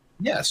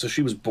 Yeah, so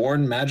she was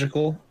born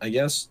magical, I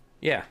guess.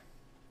 Yeah,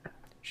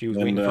 she was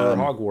And, waiting for her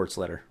Hogwarts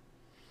letter,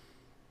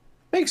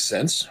 Makes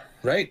sense,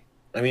 right?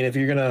 I mean, if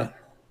you're gonna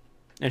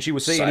and she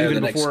was saying sire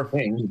even the before. next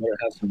king, you better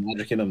have some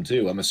magic in him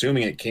too. I'm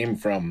assuming it came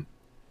from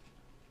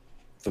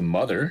the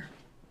mother,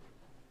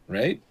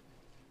 right?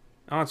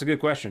 Oh, it's a good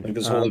question. Like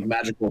this whole like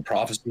magical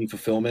prophecy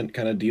fulfillment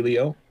kind of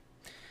dealio.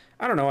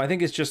 I don't know. I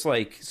think it's just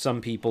like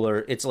some people are.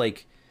 It's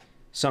like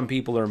some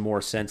people are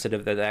more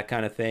sensitive to that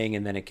kind of thing,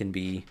 and then it can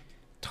be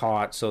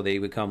taught so they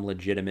become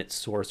legitimate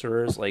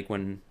sorcerers. Like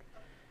when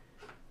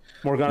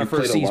Morgana You played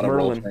first a sees lot of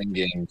Merlin. role-playing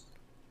games.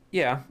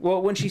 Yeah.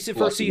 Well, when she first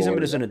Lots of sees him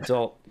lore, as an yeah.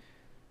 adult.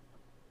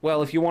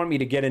 Well, if you want me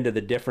to get into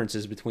the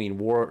differences between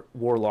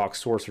warlocks,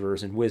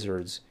 sorcerers, and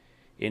wizards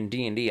in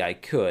D&D, I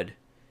could.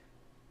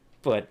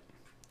 But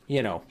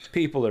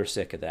people are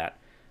sick of that.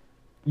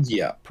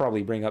 Yeah,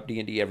 Probably bring up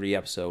D&D every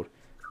episode.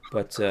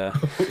 But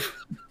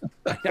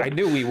I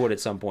knew we would at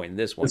some point in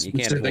this one. a You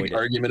can't specific avoid it.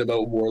 argument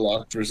about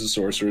warlocks versus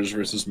sorcerers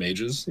versus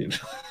mages.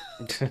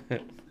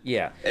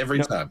 Yeah. Every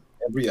No. time,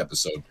 every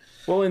episode.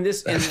 Well, in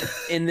this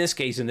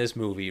case, in this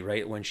movie,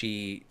 right, when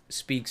she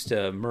speaks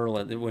to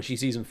Merlin, when she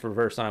sees him for the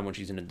first time when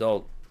she's an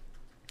adult,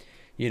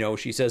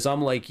 she says,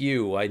 "I'm like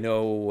you. I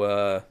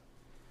know."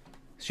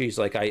 She's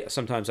like,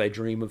 sometimes I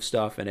dream of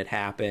stuff and it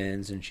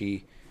happens, and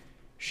she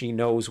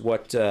knows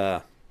what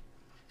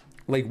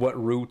like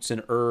what roots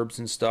and herbs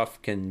and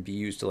stuff can be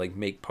used to like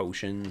make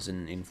potions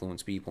and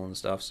influence people and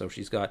stuff. So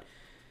she's got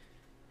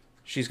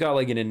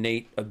like an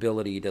innate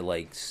ability to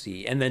like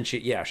see, and then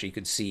she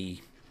could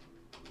see.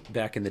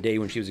 Back in the day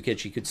when she was a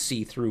kid, she could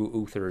see through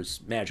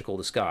Uther's magical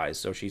disguise.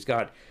 So she's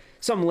got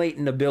some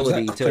latent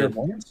ability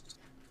to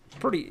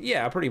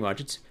pretty much.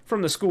 It's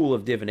from the school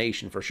of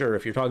divination for sure.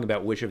 If you're talking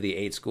about which of the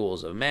 8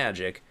 schools of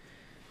magic,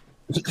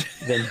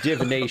 then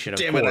divination,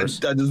 of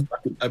course.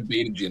 I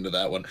baited you into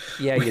that one.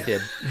 Yeah, you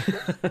did.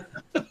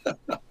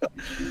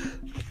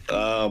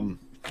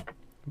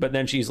 But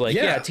then she's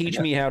like, teach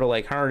me how to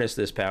like harness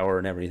this power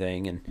and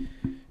everything. And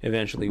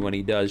eventually when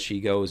he does,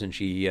 she goes and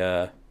she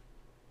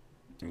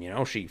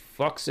she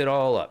fucks it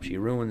all up. She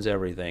ruins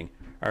everything.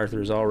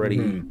 Arthur's already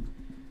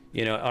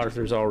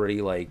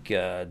like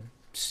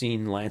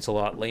seen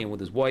Lancelot laying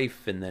with his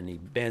wife, and then he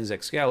bans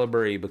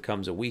Excalibur. He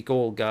becomes a weak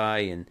old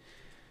guy, and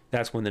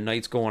that's when the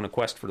knights go on a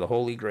quest for the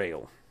Holy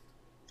Grail.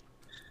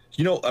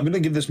 I'm going to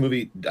give this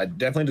movie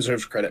definitely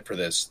deserves credit for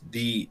this.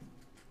 The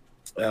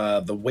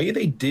way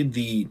they did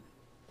the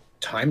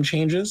time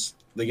changes,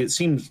 like it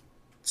seemed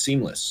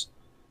seamless.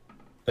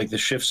 Like the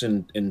shifts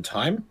in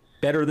time.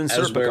 Better than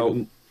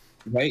Serpico.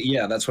 Right,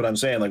 yeah, that's what I'm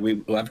saying. Like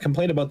I've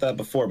complained about that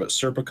before, but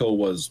Serpico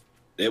was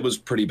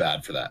pretty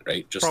bad for that,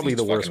 right? Just probably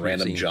the worst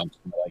random jumps.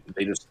 Like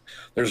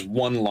there's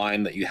one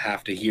line that you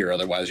have to hear,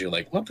 otherwise you're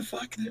like, what the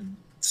fuck?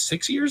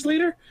 6 years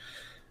later?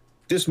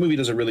 This movie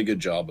does a really good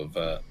job of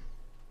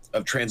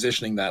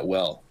transitioning that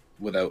well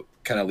without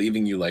kind of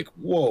leaving you like,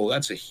 whoa,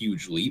 that's a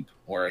huge leap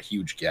or a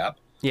huge gap.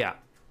 Yeah.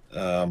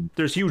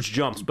 There's huge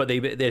jumps, but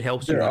it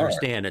helps you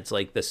understand. It's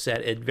like the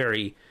set. It's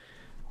very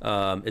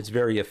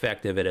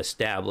effective at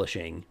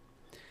establishing.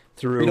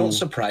 They don't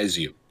surprise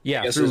you.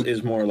 Yeah, this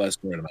is more or less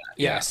where I'm at.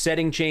 Yeah,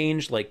 setting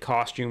change, like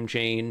costume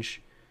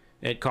change,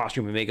 and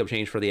costume and makeup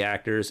change for the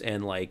actors,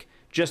 and like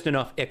just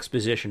enough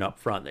exposition up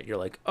front that you're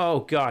like,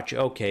 oh, gotcha,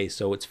 okay,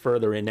 so it's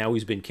further in. Now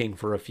he's been king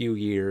for a few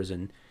years,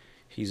 and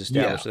he's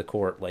established the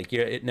court. Like,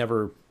 it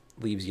never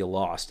leaves you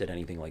lost at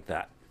anything like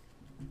that.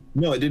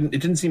 No, it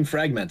didn't seem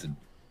fragmented.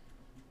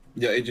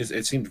 Yeah,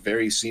 it seemed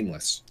very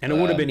seamless. And it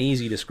would have been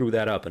easy to screw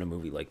that up in a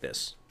movie like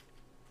this.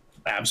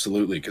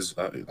 Absolutely, because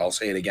I'll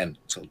say it again.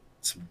 It's a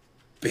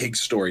big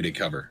story to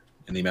cover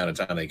in the amount of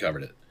time they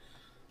covered it.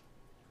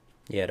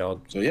 Yeah,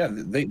 dog. So yeah,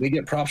 they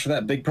get props for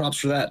that. Big props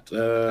for that.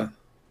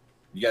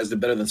 You guys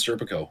did better than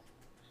Serpico.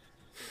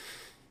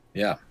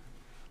 Yeah.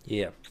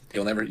 Yeah.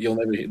 You'll never.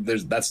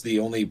 That's the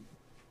only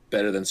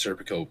better than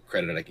Serpico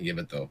credit I can give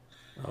it though.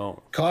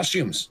 Oh.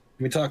 Costumes.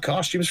 Can we talk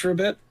costumes for a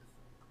bit?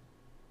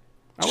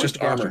 It's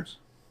just armor.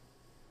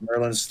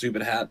 Merlin's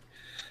stupid hat.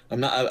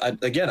 I'm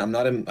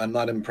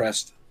not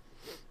impressed.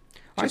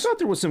 I thought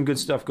there was some good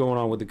stuff going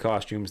on with the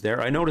costumes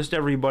there. I noticed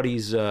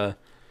everybody's armor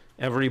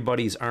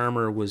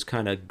was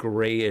kind of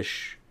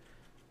grayish,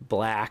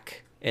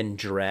 black and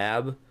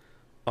drab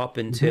up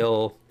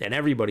until, and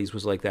everybody's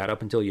was like that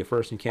up until you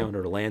first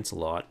encountered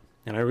Lancelot.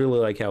 And I really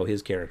like how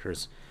his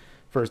character's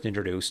first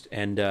introduced.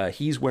 And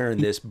he's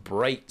wearing this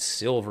bright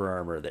silver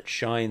armor that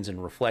shines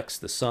and reflects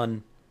the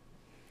sun.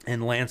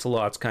 And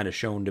Lancelot's kind of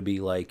shown to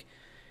be like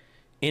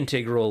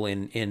integral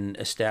in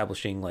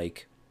establishing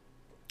like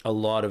a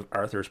lot of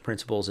Arthur's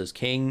principles as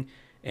king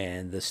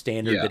and the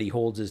standard that he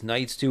holds his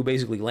knights to.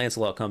 Basically,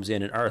 Lancelot comes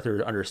in and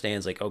Arthur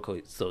understands like,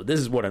 okay, so this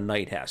is what a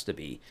knight has to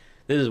be.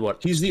 This is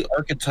what he's the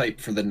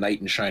archetype for the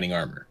knight in shining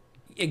armor.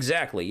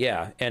 Exactly,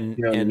 yeah. And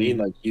you know what I mean?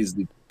 Like he's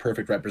the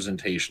perfect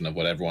representation of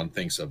what everyone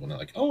thinks of when they're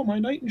like, oh, my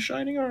knight in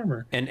shining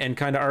armor. And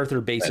kind of Arthur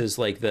bases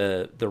like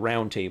the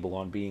round table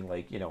on being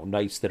like,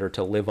 knights that are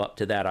to live up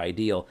to that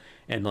ideal.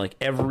 And like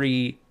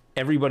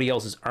everybody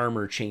else's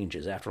armor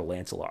changes after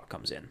Lancelot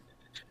comes in.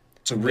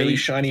 It's a really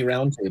shiny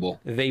round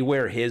table. They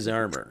wear his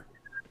armor.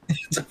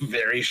 It's a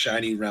very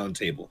shiny round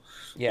table.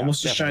 Yeah,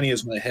 almost as shiny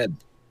as my head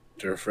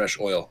to refresh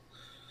oil.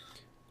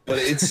 But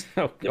it's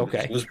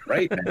okay. It was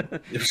bright,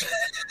 man.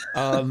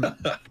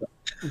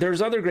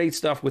 There's other great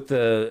stuff with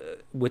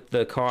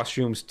the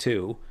costumes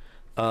too.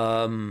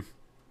 What's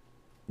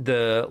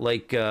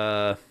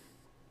the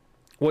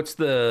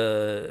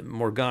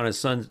Morgana's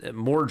son,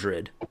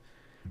 Mordred,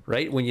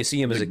 right? When you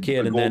see him as a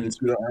kid, and then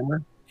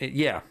armor?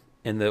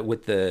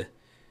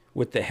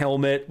 with the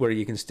helmet where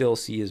you can still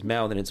see his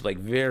mouth, and it's like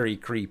very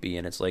creepy,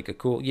 and it's like a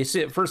cool. You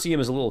first see him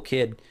as a little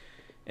kid,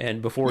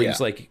 and before he's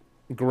like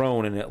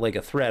grown and like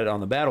a threat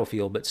on the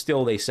battlefield, but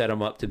still they set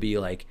him up to be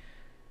like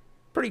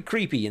pretty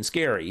creepy and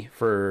scary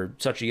for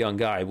such a young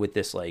guy with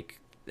this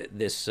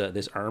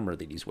this armor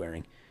that he's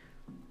wearing.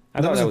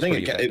 I thought that was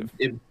pretty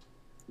effective.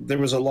 There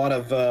was a lot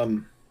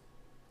of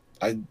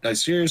I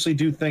seriously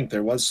do think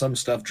there was some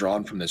stuff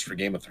drawn from this for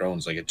Game of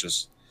Thrones. Like it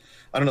just,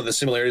 I don't know, the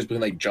similarities between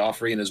like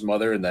Joffrey and his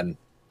mother, and then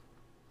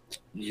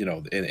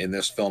in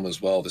this film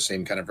as well, the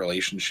same kind of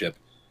relationship.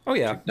 Oh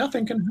yeah, like,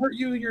 nothing can hurt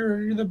you.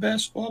 You're the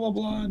best. Blah blah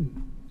blah.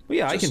 And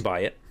I can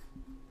buy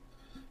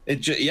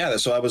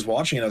it. So I was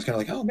watching it. I was kind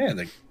of like, oh man,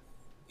 like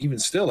even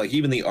still, like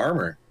even the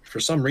armor, for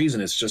some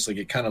reason, it's just like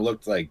it kind of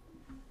looked like.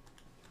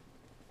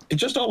 It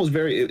just all was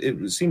very.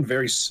 It seemed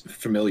very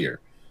familiar.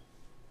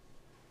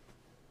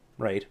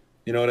 Right.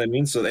 You know what I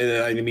mean? So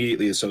I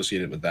immediately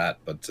associate it with that.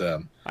 But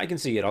I can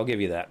see it. I'll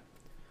give you that.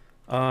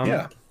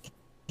 yeah,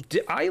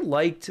 I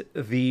liked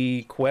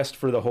the quest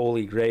for the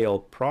Holy Grail,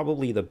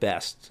 probably the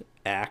best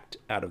act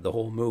out of the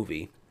whole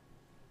movie.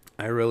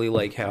 I really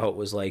like how it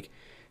was like,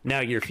 now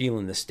you're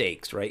feeling the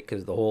stakes, right?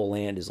 Because the whole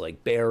land is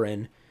like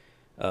barren.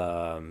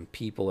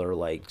 People are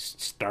like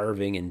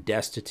starving and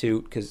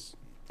destitute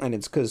and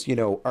it's because, you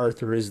know,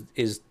 Arthur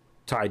is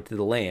tied to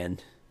the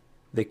land.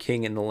 The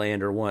king and the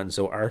land are one.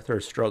 So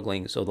Arthur's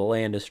struggling. So the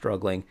land is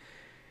struggling.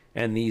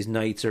 And these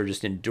knights are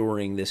just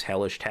enduring this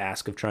hellish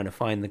task of trying to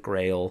find the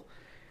Grail.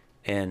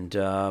 And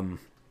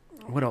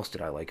what else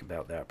did I like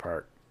about that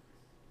part?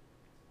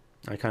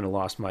 I kind of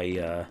lost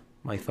my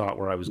my thought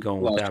where I was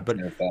going with that, but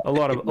a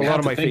lot of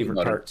my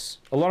favorite parts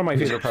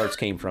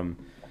came from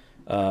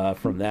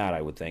that,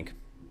 I would think.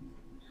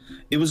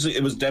 It was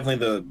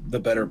definitely the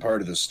better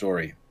part of the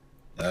story.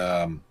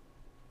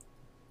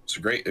 It's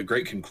a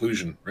great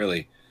conclusion,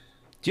 really.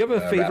 Do you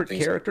have a favorite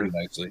character?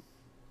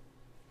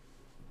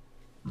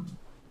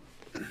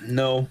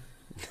 No.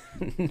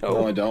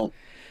 No, I don't.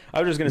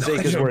 I was just going to say,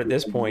 because we're at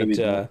this point,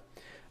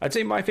 I'd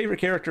say my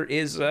favorite character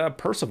is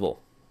Percival.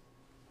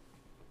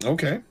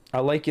 Okay. I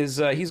like his,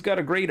 he's got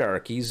a great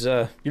arc. He's,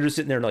 you're just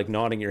sitting there like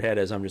nodding your head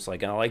as I'm just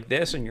like, I like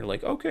this. And you're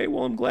like, okay,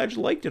 well, I'm glad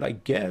you liked it, I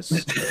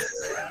guess.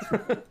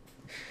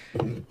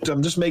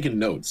 I'm just making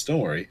notes. Don't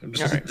worry.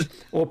 All right.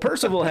 Well,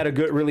 Percival had a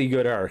really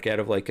good arc out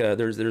of like,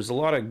 there's a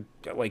lot of,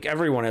 like,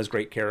 everyone has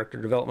great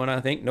character development. I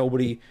think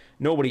nobody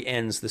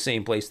ends the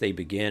same place they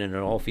begin, and it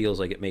all feels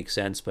like it makes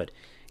sense. But,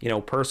 you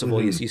know,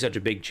 Percival, you see such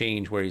a big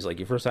change where he's like,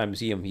 your first time you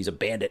see him, he's a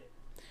bandit.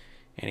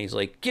 And he's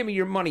like, give me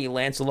your money,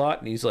 Lancelot.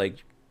 And he's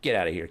like, get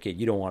out of here, kid.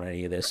 You don't want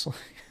any of this.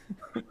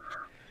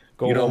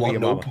 Go you don't want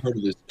no part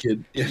of this,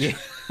 kid. Yeah.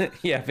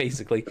 Yeah,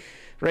 basically.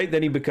 Right.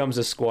 Then he becomes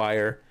a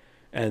squire.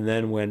 And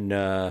then when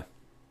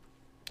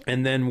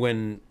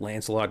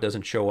Lancelot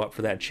doesn't show up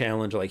for that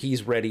challenge, like,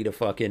 he's ready to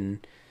fucking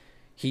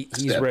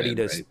he's ready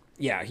to right?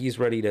 Yeah, he's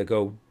ready to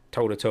go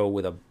toe to toe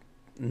with a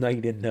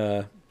knight in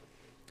the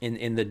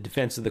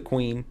defense of the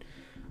queen.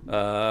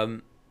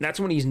 That's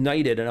when he's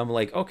knighted, and I'm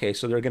like, okay,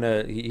 so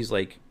he's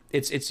like,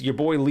 it's your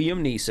boy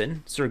Liam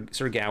Neeson,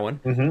 Sir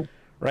Gawain,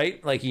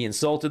 right? Like, he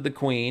insulted the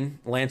queen.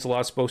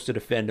 Lancelot's supposed to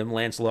defend him.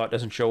 Lancelot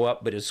doesn't show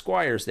up, but his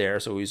squire's there,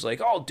 so he's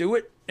like, I'll do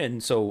it.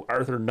 And so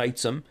Arthur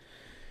knights him,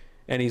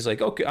 and he's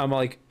like, okay. I'm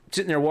like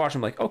sitting there watching.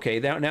 I'm like, okay,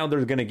 now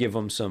they're gonna give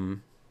him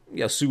some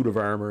suit of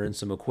armor and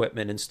some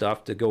equipment and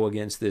stuff to go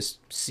against this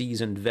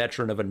seasoned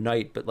veteran of a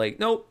knight. But like,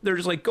 nope, they're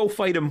just like, go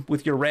fight him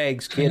with your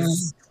rags, kid.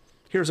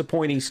 Here's a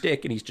pointy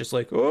stick, and he's just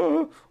like,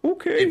 oh,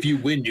 okay. If you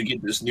win, you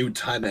get this new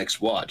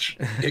Timex watch.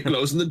 It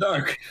glows in the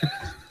dark.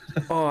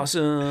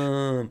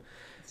 Awesome.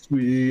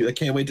 Sweet. I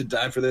can't wait to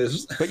die for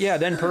this. But yeah,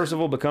 then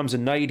Percival becomes a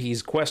knight.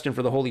 He's questing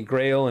for the Holy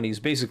Grail, and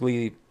he's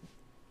basically,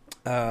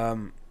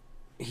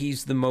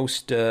 he's the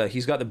most,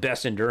 he's got the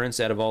best endurance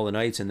out of all the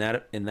knights in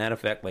that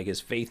effect. Like, his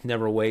faith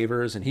never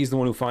wavers, and he's the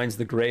one who finds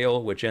the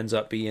Grail, which ends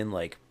up being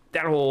like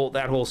that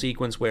whole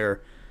sequence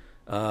where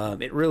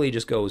it really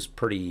just goes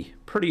pretty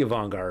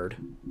avant-garde,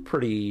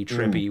 pretty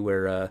trippy,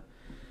 where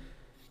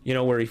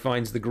where he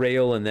finds the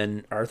Grail, and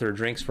then Arthur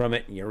drinks from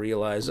it, and you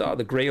realize, oh,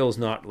 the Grail's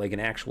not like an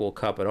actual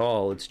cup at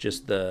all. It's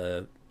just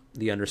the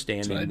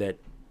understanding that,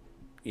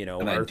 an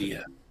Arthur,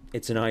 idea.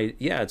 It's an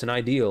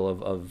ideal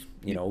of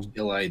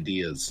ill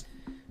ideas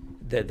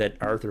that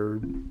Arthur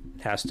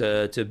has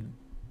to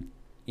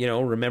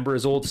remember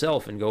his old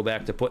self and go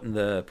back to putting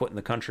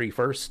the country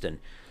first. And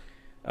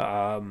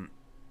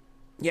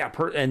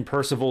and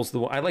Percival's the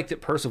one. I like that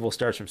Percival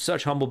starts from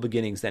such humble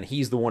beginnings, then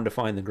he's the one to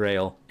find the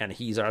Grail, and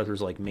he's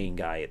Arthur's like main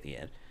guy at the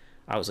end.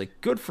 I was like,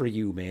 good for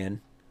you,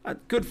 man.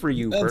 Good for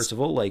you,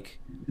 Percival. Like,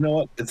 you know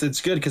what?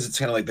 It's good because it's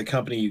kind of like the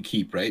company you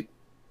keep, right?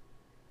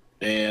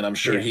 And I'm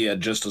sure he had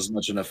just as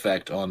much an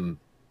effect on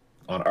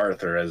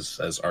Arthur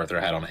as Arthur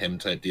had on him,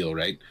 type deal,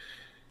 right?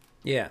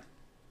 Yeah.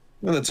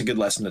 Well, that's a good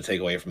lesson to take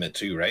away from it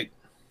too, right?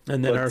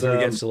 And then Arthur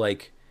gets to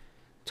like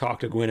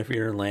talk to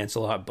Guinevere and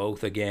Lancelot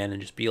both again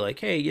and just be like,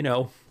 hey,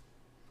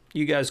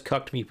 you guys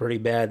cucked me pretty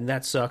bad and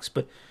that sucks,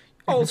 but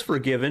all's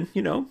forgiven,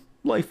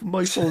 life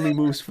only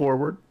moves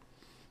forward.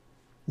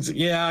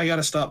 Yeah, I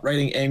gotta stop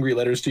writing angry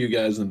letters to you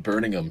guys and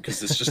burning them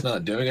because it's just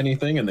not doing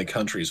anything and the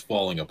country's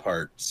falling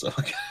apart. So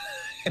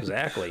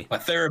exactly. My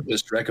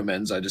therapist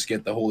recommends I just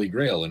get the Holy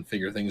Grail and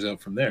figure things out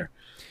from there.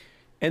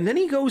 And then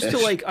he goes to,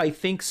 like, I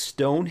think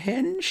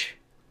Stonehenge?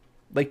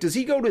 Like, does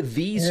he go to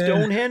the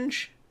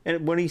Stonehenge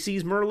and when he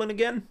sees Merlin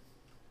again?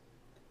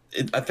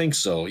 I think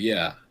so,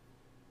 yeah.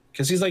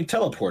 Because he's, like,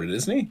 teleported,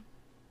 isn't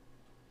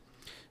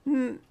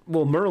he?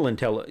 Well, Merlin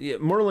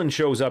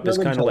shows up as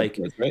kind of like...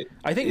 Right?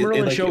 I think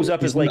Merlin shows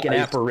up as, like, an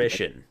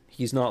apparition.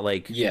 He's not,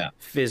 like,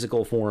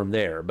 physical form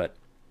there, but...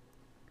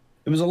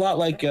 It was a lot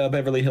like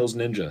Beverly Hills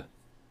Ninja.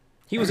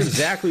 He was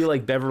exactly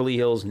like Beverly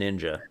Hills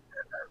Ninja.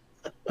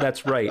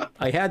 That's right.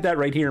 I had that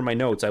right here in my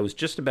notes. I was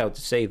just about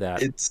to say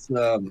that. It's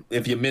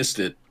if you missed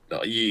it,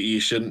 you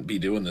shouldn't be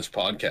doing this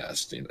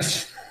podcast.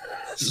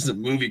 This is a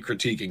movie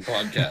critiquing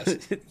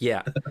podcast.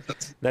 Yeah,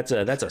 that's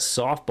a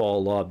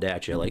softball lobbed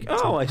at you. Like,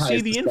 oh, I High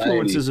see the society.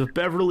 influences of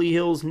Beverly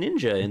Hills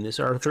Ninja in this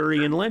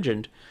Arthurian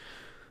legend.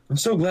 I'm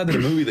so glad that a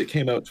movie that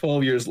came out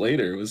 12 years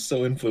later was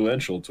so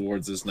influential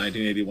towards this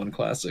 1981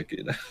 classic.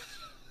 You know?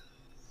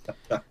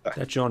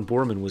 That John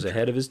Boorman was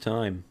ahead of his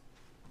time.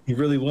 He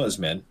really was,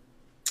 man.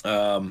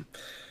 I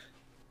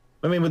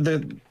mean, with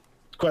the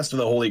Quest of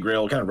the Holy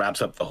Grail, kind of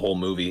wraps up the whole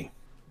movie.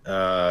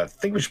 I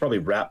think we should probably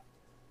wrap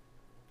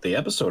the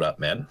episode up,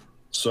 man.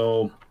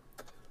 So,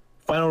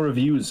 final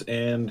reviews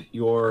and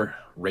your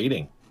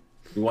rating.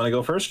 You want to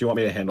go first? Or you want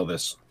me to handle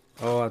this?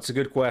 Oh, that's a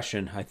good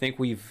question. I think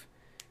we've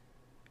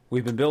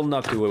been building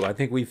up to it. I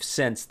think we've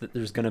sensed that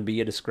there's going to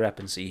be a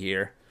discrepancy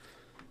here.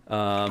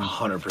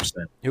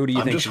 100%. Who do you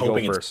I'm think just should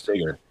hoping go it's first?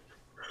 bigger.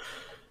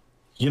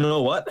 You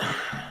know what?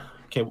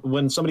 Okay,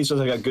 when somebody says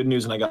I got good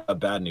news and I got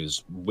bad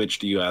news, which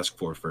do you ask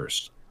for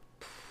first?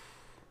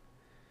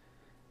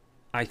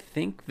 I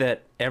think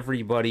that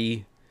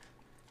everybody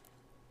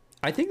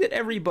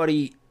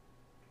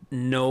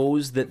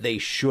knows that they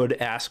should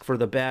ask for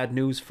the bad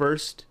news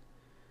first,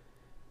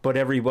 but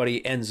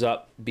everybody ends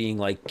up being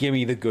like, give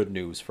me the good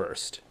news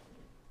first.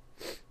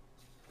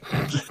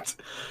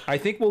 I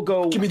think we'll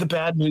go... Give me the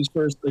bad news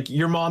first. Like,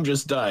 your mom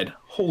just died.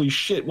 Holy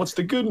shit, what's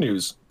the good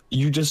news?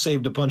 You just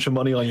saved a bunch of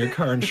money on your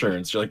car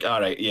insurance. You're like, all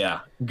right, yeah,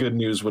 good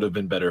news would have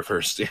been better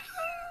first.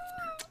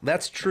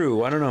 That's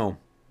true. I don't know.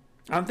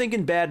 I'm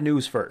thinking bad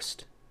news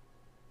first.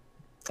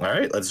 All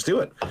right, let's do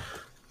it.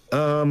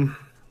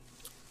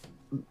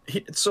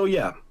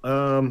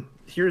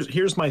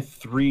 Here's my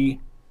 3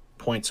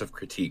 points of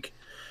critique.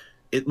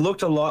 It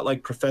looked a lot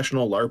like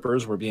professional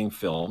LARPers were being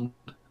filmed.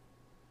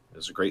 It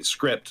was a great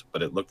script,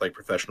 but it looked like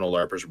professional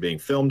LARPers were being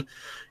filmed.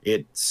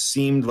 It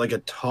seemed like a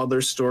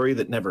toddler story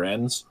that never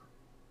ends.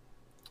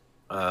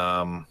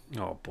 Oh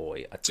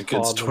boy, it's a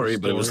good story,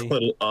 but it was a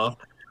little off.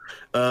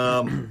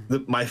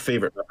 My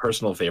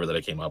personal favorite that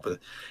I came up with,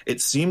 it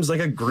seems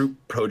like a group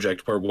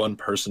project where one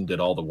person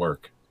did all the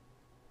work.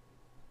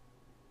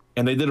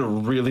 And they did a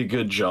really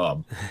good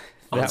job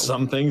on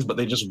some things, but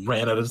they just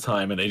ran out of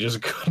time and they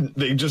just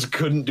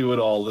couldn't do it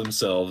all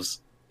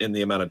themselves in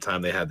the amount of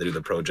time they had to do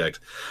the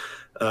project.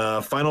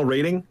 Final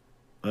rating,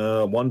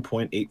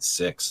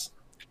 1.86.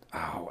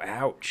 Oh,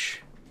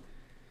 ouch.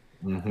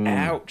 Mm-hmm.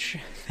 Ouch.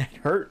 That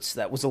hurts.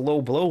 That was a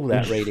low blow,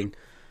 that rating.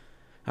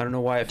 I don't know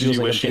why it feels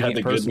like I'm taking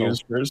it personal. Good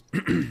news first?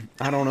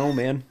 I don't know,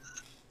 man.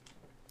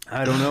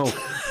 I don't know.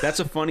 That's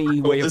a funny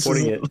way of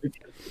putting it.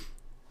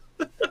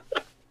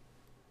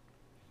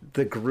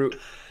 The group.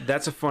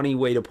 That's a funny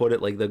way to put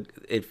it. Like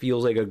it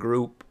feels like a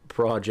group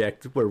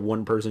project where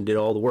one person did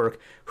all the work.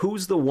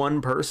 Who's the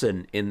one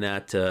person in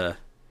that?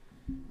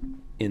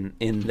 In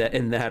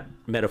that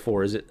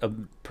metaphor, is it a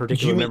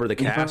particular member of the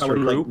cast or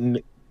group?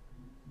 Like,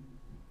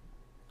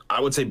 I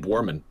would say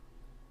Boorman.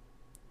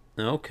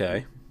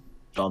 Okay.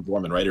 John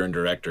Boorman, writer and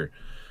director.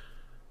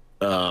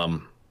 There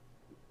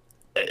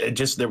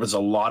was a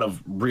lot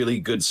of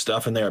really good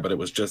stuff in there, but it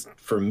was just,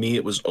 for me,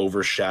 it was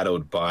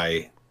overshadowed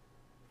by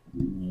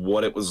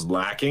what it was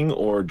lacking,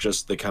 or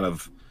just the kind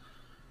of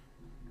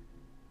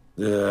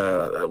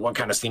what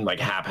kind of seemed like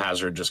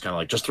haphazard, just kind of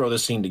like, just throw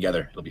this scene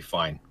together, it'll be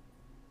fine.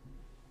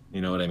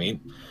 You know what I mean?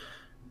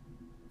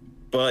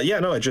 But yeah,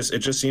 no, it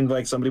just seemed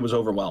like somebody was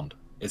overwhelmed.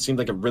 It seemed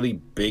like a really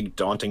big,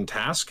 daunting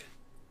task.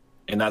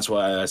 And that's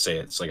why I say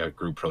it's like a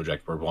group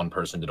project where one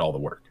person did all the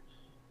work.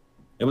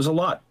 It was a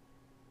lot.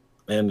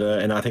 And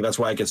I think that's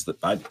why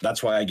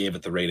that's why I gave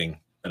it the rating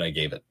that I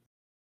gave it.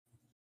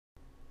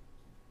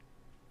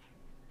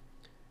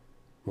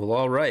 Well,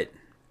 all right.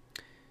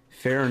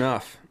 Fair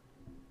enough.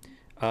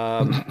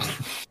 I'm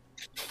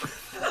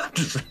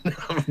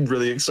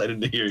really excited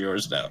to hear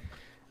yours now.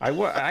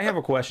 I have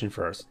a question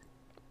first.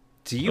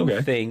 Do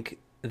you think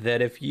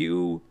that if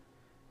you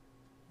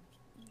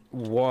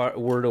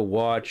were to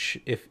watch,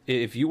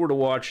 if you were to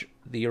watch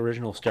the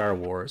original Star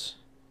Wars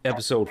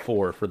Episode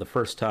 4 for the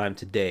first time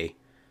today,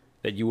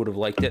 that you would have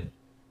liked it?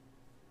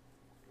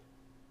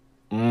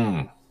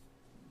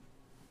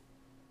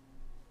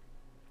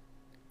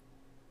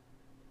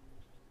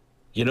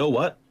 You know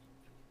what?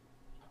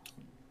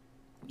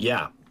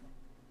 Yeah.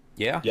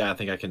 Yeah? Yeah, I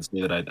think I can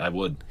say that I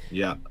would.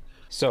 Yeah.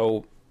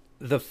 So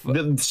one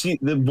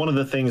of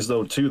the things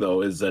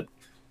though is that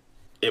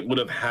it would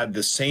have had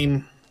the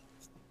same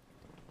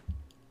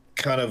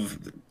kind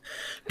of,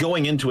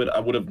 going into it, I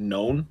would have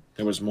known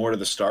there was more to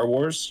the Star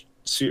Wars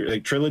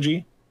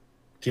trilogy.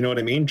 Do you know what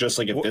I mean? Just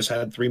like if this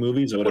had 3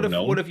 movies, I would have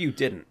known. What if you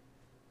didn't?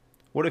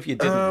 What if you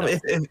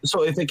didn't?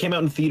 If it came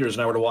out in theaters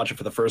and I were to watch it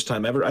for the first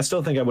time ever, I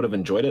still think I would have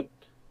enjoyed it.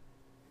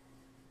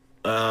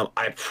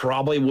 I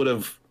probably would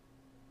have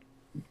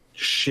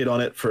shit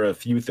on it for a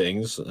few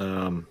things.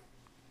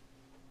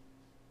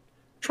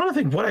 Trying to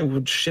think what I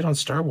would shit on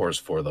Star Wars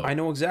for, though. I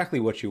know exactly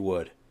what you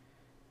would.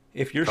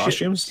 If you're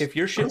costumes, if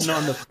you're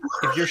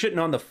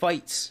shitting on the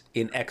fights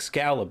in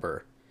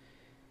Excalibur,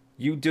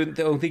 you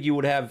don't think you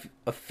would have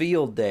a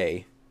field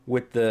day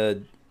with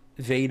the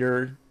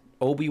Vader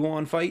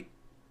Obi-Wan fight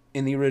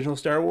in the original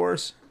Star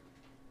Wars?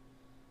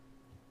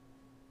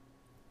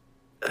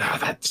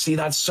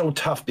 That's so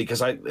tough because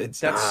That's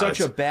such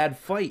a bad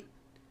fight.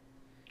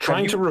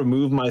 Trying to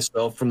remove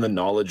myself from the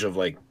knowledge of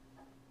like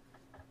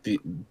the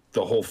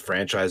whole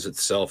franchise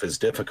itself is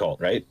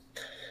difficult, right?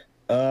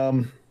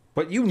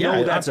 But you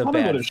know that's a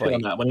bad fight.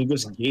 On that when he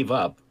just gave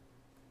up.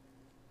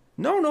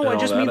 No, I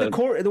just mean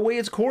the way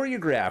it's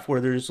choreographed, where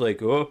there's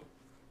like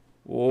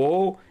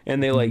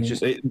and they like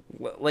just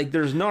like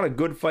there's not a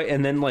good fight,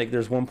 and then like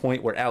there's one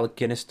point where Alec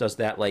Guinness does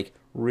that like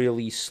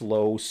really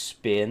slow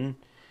spin,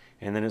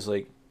 and then it's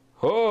like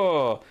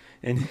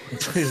and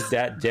is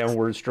that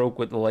downward stroke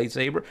with the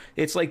lightsaber.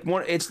 It's like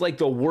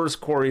the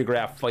worst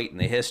choreographed fight in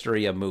the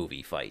history of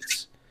movie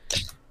fights.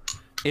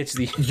 It's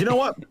the you know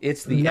what?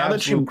 It's the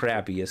absolute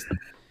crappiest.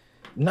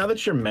 Now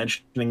that you're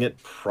mentioning it,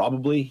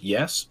 probably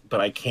yes, but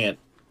I can't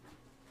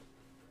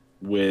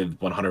with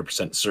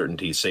 100%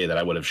 certainty say that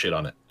I would have shit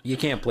on it. You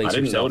can't place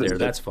yourself there.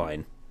 That's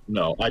fine.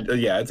 No,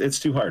 it's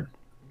too hard.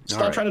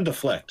 Stop trying to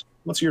deflect.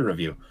 What's your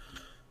review?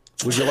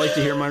 Would you like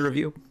to hear my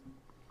review?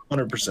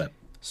 100%.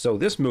 So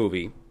this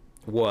movie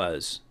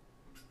was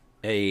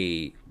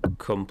an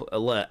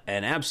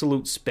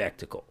absolute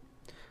spectacle.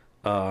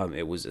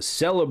 It was a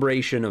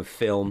celebration of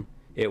film.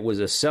 It was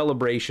a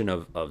celebration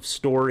of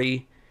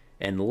story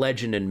and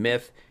legend and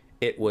myth.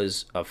 It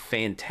was a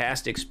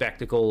fantastic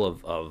spectacle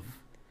of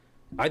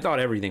I thought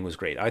everything was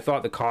great. I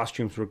thought the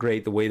costumes were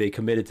great, the way they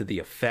committed to the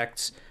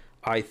effects.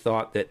 I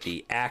thought that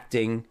the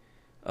acting,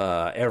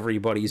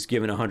 everybody's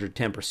given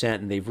 110%,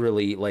 and they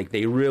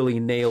really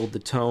nailed the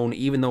tone,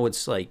 even though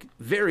it's like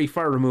very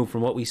far removed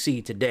from what we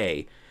see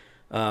today.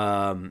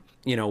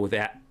 With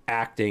that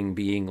acting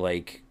being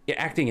like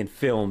acting in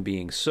film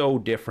being so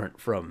different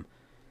from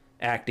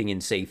acting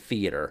in, say,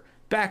 theater.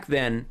 Back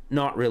then,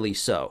 not really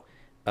so.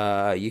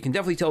 You can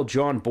definitely tell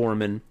John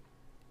Boorman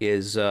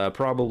is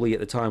probably at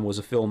the time was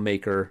a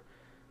filmmaker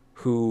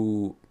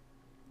who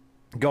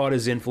got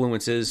his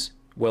influences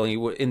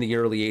in the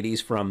early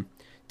 80s from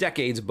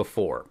decades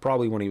before,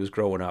 probably when he was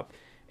growing up,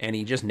 and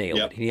he just nailed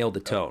it. He nailed the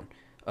tone.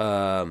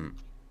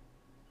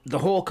 The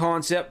whole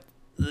concept,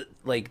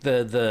 like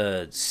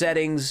the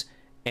settings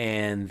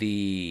and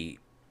the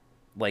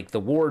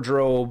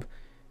wardrobe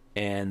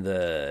and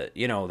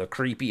the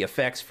creepy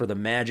effects for the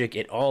magic,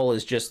 it all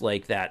is just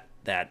like that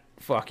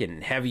fucking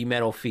heavy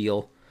metal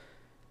feel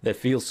that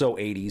feels so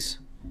 80s.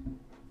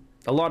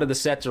 A lot of the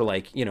sets are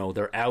like,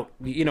 they're out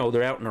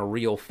in a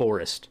real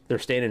forest. They're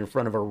standing in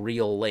front of a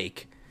real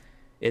lake.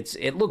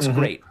 It looks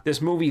great.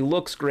 This movie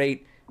looks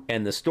great,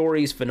 and the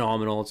story's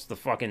phenomenal. It's the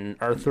fucking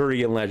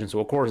Arthurian legend, so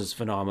of course it's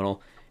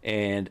phenomenal.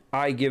 And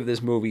I give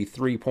this movie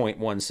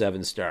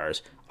 3.17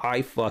 stars.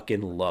 I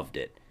fucking loved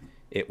it.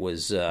 It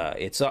was,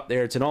 it's up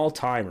there. It's an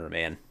all-timer,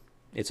 man.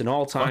 It's an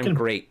all-time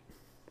great.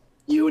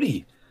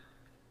 Beauty.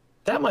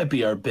 That might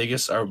be our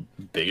biggest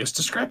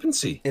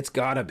discrepancy. It's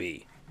gotta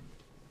be.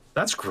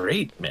 That's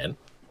great, man.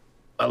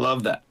 I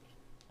love that.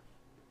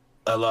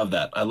 I love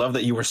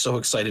that you were so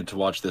excited to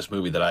watch this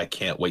movie that I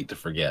can't wait to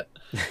forget.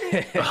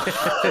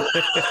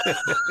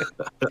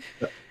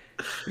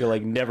 You're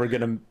like never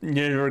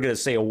gonna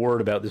say a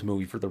word about this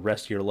movie for the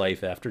rest of your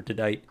life after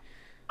tonight.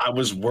 I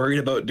was worried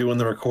about doing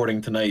the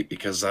recording tonight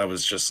because I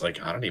was just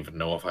like, I don't even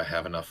know if I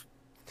have enough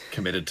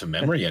committed to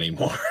memory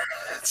anymore.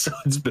 So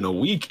it's been a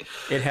week.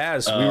 It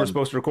has. We were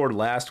supposed to record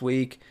last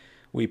week.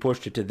 We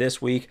pushed it to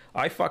this week.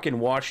 I fucking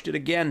watched it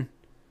again,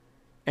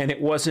 and it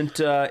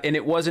wasn't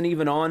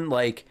even on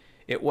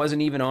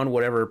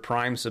whatever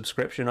Prime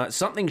subscription.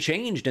 Something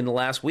changed in the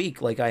last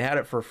week. Like I had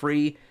it for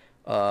free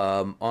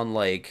on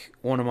like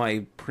one of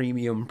my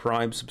premium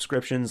Prime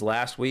subscriptions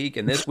last week,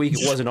 and this week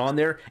it wasn't on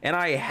there, and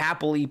I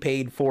happily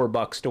paid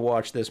 $4 to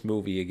watch this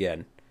movie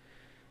again.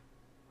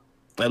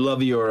 I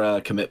love your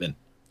commitment.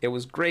 It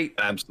was great.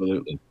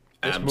 Absolutely.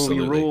 This movie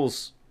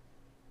rules.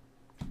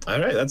 All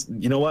right,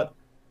 you know what?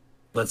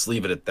 Let's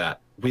leave it at that.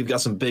 We've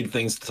got some big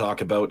things to talk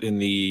about in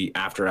the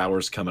after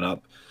hours coming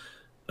up.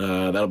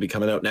 That'll be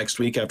coming out next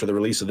week after the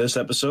release of this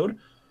episode.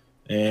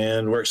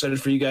 And we're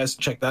excited for you guys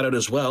to check that out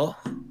as well.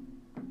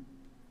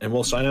 And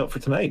we'll sign out for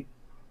tonight.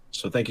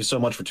 So thank you so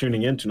much for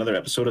tuning in to another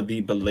episode of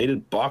the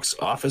Belated Box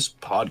Office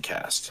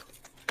Podcast.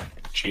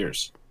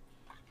 Cheers.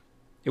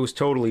 It was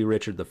totally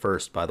Richard the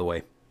First, by the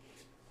way.